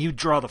away. I mean, he would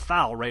draw the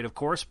foul, right? Of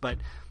course, but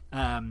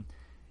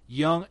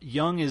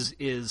Young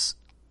is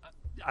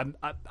I'm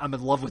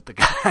in love with the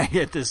guy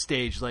at this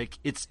stage. Like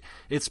it's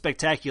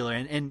spectacular,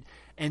 and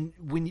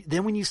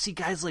when you see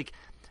guys like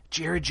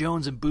Jared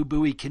Jones and Boo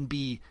Buie can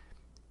be,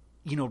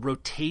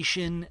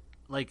 rotation.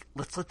 Like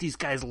let's let these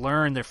guys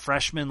learn. They're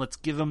freshmen. Let's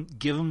give them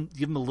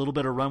a little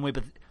bit of runway,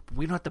 but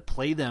we don't have to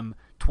play them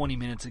 20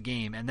 minutes a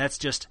game, and that's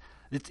just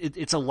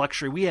it's a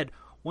luxury. We had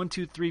 1,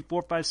 2, 3,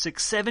 4, 5,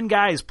 6, 7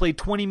 guys played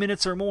 20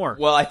 minutes or more.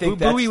 Well, I think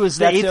Boo Buie was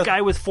the 8th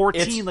guy with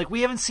 14. Like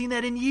we haven't seen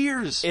that in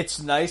years.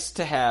 It's nice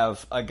to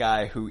have a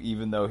guy who,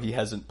 even though he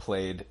hasn't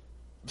played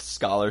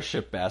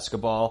scholarship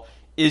basketball,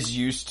 is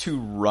used to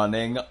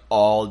running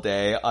all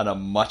day on a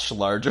much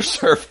larger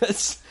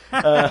surface.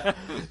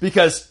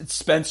 Because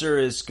Spencer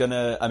is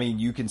gonna. I mean,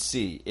 you can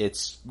see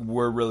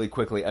we're really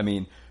quickly. I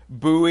mean,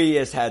 Buie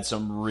has had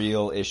some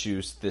real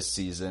issues this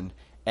season.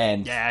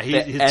 And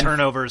his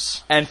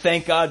turnovers. And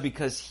thank God,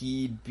 because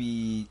he'd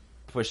be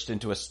pushed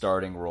into a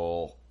starting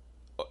role.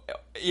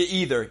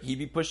 Either he'd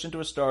be pushed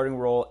into a starting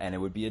role and it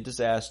would be a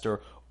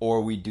disaster,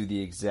 or we'd do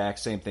the exact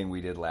same thing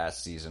we did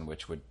last season,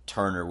 which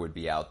Turner would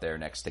be out there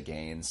next to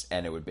Gaines,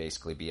 and it would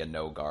basically be a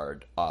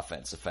no-guard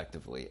offense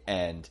effectively.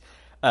 And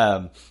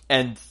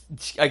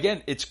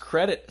again, it's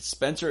credit.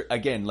 Spencer,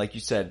 again, like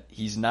you said,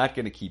 he's not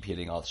going to keep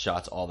hitting all the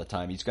shots all the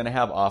time. He's going to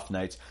have off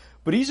nights,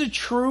 but he's a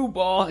true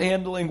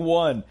ball-handling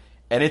one.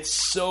 And it's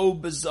so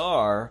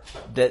bizarre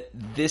that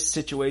this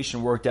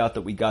situation worked out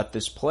that we got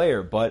this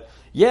player. But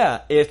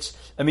yeah,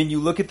 you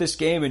look at this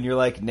game and you're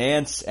like,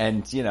 Nance,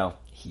 and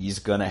he's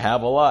gonna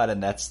have a lot,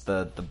 and that's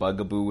the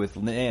bugaboo with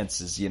Nance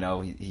is,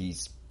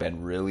 he's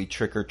been really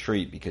trick or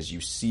treat because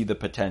you see the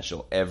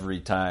potential every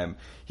time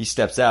he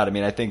steps out. I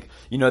mean, I think,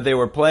 they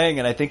were playing,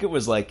 and I think it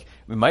was like,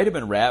 it might have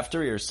been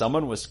Raftery or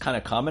someone was kind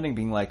of commenting,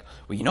 being like,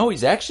 well,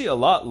 he's actually a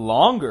lot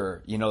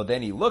longer,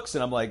 than he looks.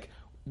 And I'm like,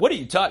 what are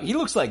you talking? He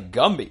looks like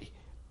Gumby.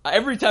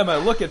 Every time I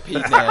look at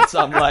Pete Nance,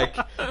 I'm like,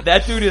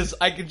 that dude is,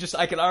 I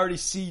can already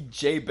see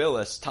Jay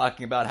Billis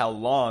talking about how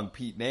long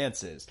Pete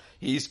Nance is.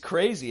 He's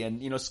crazy.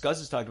 And, Scuzz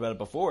has talked about it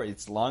before.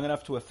 It's long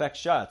enough to affect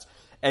shots.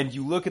 And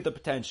you look at the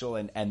potential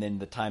and then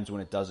the times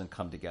when it doesn't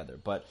come together.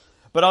 But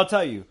I'll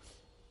tell you,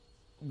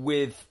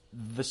 with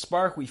the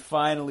spark we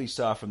finally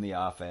saw from the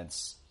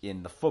offense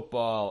in the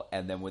football,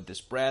 and then with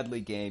this Bradley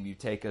game, you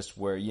take us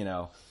where,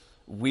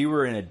 we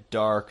were in a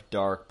dark,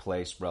 dark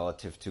place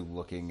relative to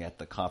looking at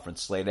the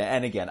conference slate.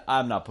 And again,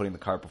 I'm not putting the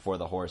cart before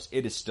the horse.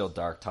 It is still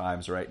dark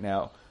times right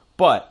now.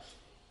 But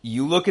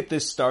you look at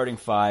this starting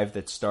 5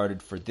 that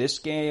started for this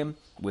game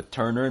with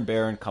Turner and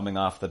Barron coming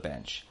off the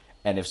bench.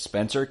 And if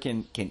Spencer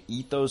can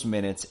eat those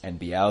minutes and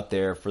be out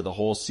there for the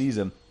whole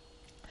season,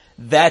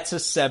 that's a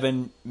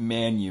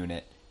 7-man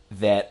unit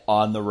that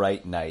on the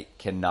right night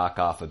can knock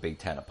off a Big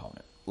Ten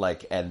opponent.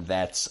 And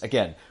that's,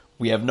 again,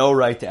 we have no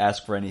right to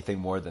ask for anything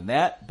more than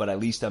that, but at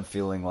least I'm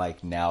feeling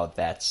like now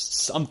that's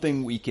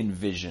something we can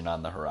vision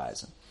on the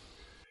horizon.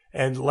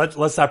 And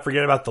let's not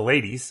forget about the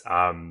ladies.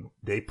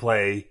 They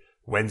play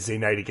Wednesday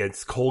night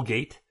against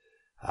Colgate.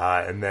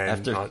 And then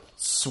after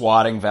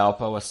swatting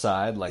Valpo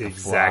aside like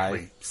exactly,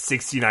 a fly.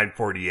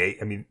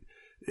 69-48. I mean,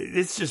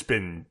 it's just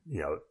been,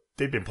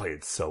 they've been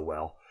playing so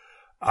well.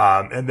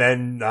 And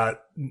then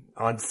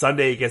on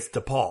Sunday against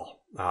DePaul,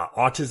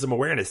 Autism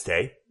Awareness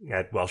Day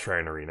at Welsh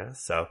Ryan Arena.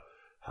 So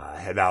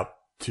head out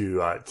to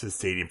the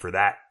stadium for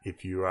that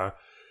if you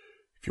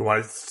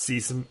want to see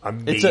some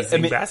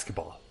amazing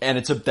basketball. And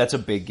that's a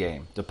big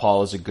game.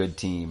 DePaul is a good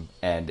team,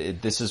 and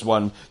this is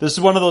one of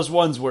those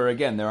ones where,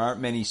 again, there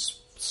aren't many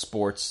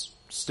sports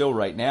still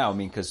right now. I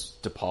mean, because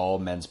DePaul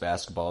men's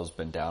basketball has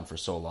been down for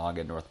so long,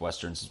 and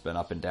Northwestern's has been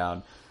up and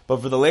down.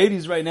 But for the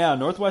ladies right now,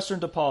 Northwestern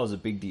DePaul is a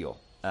big deal,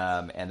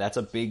 and that's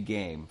a big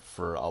game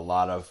for a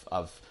lot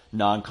of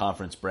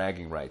non-conference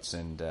bragging rights,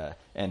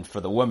 and for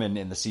the women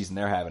in the season,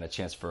 they're having a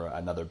chance for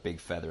another big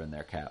feather in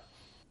their cap.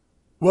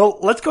 Well,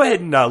 let's go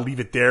ahead and leave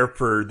it there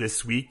for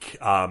this week.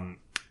 I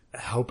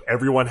hope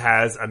everyone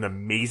has an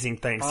amazing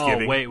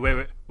Thanksgiving.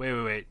 Oh,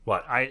 wait.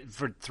 What?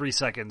 For 3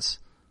 seconds.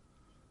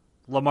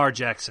 Lamar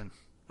Jackson.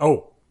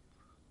 Oh.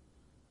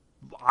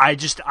 I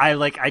just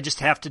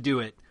have to do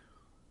it.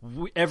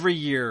 Every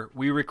year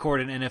we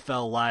record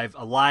a live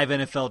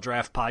NFL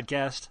draft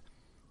podcast.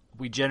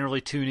 We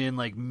generally tune in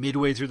like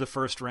midway through the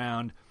first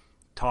round,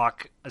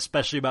 talk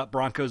especially about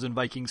Broncos and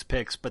Vikings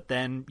picks, but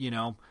then,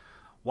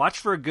 watch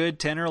for a good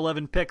 10 or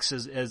 11 picks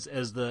as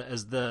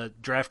the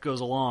draft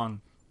goes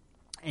along.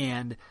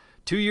 And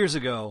 2 years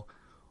ago,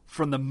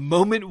 from the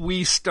moment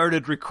we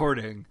started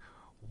recording,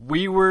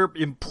 we were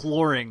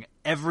imploring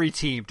every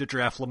team to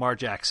draft Lamar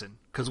Jackson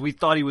because we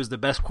thought he was the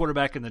best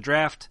quarterback in the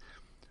draft.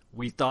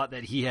 We thought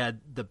that he had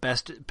the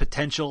best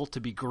potential to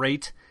be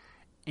great,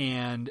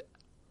 and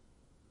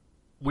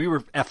we were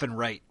effing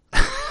right.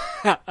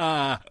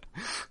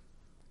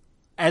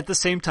 At the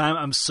same time,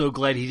 I'm so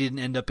glad he didn't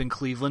end up in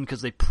Cleveland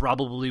because they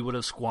probably would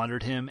have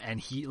squandered him.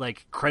 And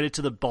credit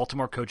to the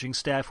Baltimore coaching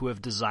staff who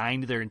have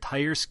designed their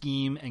entire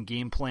scheme and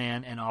game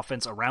plan and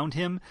offense around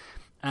him,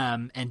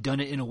 and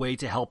done it in a way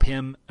to help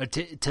him,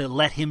 to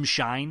let him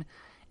shine.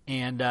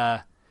 And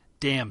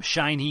damn,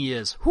 shine he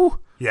is. Whew.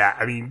 Yeah,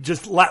 I mean,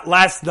 just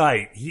last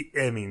night,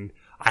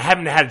 I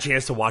haven't had a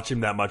chance to watch him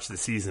that much this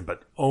season,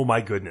 but oh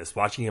my goodness,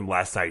 watching him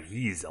last night,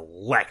 he's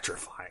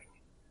electrifying.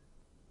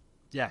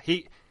 Yeah,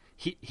 he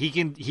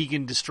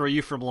can destroy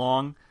you from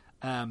long.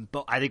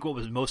 But I think what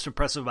was most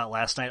impressive about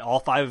last night, all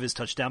 5 of his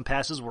touchdown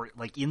passes were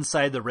like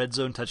inside the red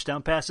zone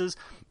touchdown passes.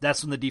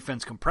 That's when the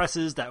defense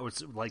compresses. That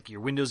was like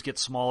your windows get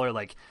smaller.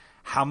 Like,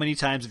 how many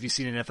times have you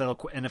seen an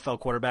NFL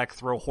quarterback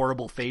throw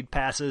horrible fade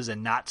passes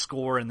and not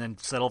score and then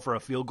settle for a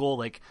field goal?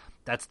 Like,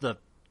 that's the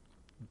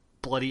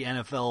bloody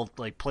NFL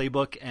like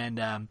playbook.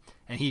 And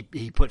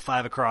he put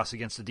 5 across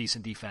against a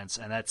decent defense.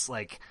 And that's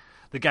like,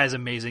 the guy's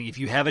amazing. If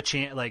you have a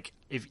chance, like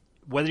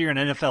whether you're an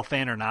NFL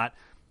fan or not,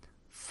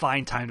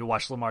 find time to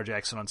watch Lamar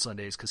Jackson on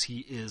Sundays because he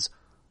is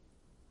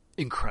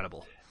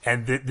incredible.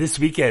 And this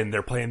weekend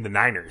they're playing the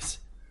Niners,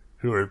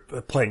 who are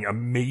playing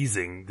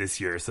amazing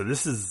this year. So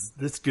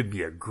this could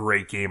be a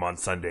great game on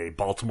Sunday.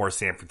 Baltimore,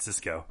 San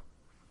Francisco,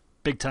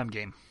 big time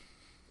game.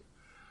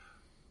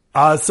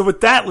 So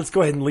with that, let's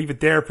go ahead and leave it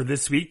there for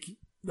this week.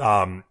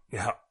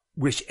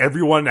 Wish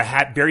everyone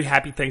a very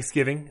happy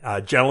Thanksgiving,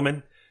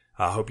 gentlemen.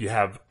 Hope you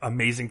have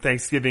amazing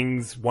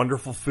Thanksgivings,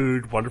 wonderful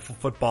food, wonderful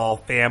football,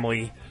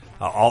 family,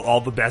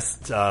 all the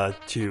best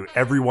to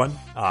everyone,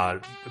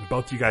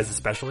 both you guys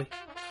especially.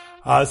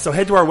 So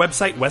head to our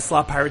website,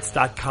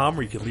 westlawpirates.com,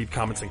 where you can leave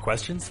comments and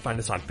questions. Find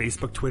us on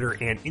Facebook, Twitter,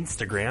 and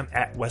Instagram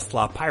at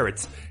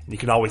westlawpirates. And you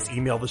can always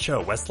email the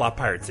show,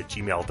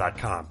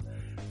 westlawpirates@gmail.com.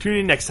 Tune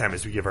in next time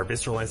as we give our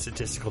visceral and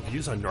statistical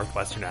views on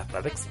Northwestern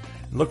athletics.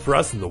 And look for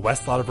us in the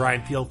west lot of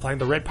Ryan Field flying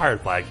the red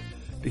pirate flag,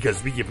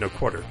 because we give no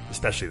quarter,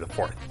 especially the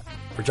fourth.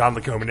 For John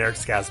Lacombe and Eric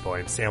Scasbo,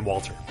 I'm Sam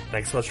Walter.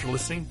 Thanks so much for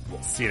listening.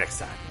 We'll see you next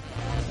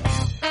time.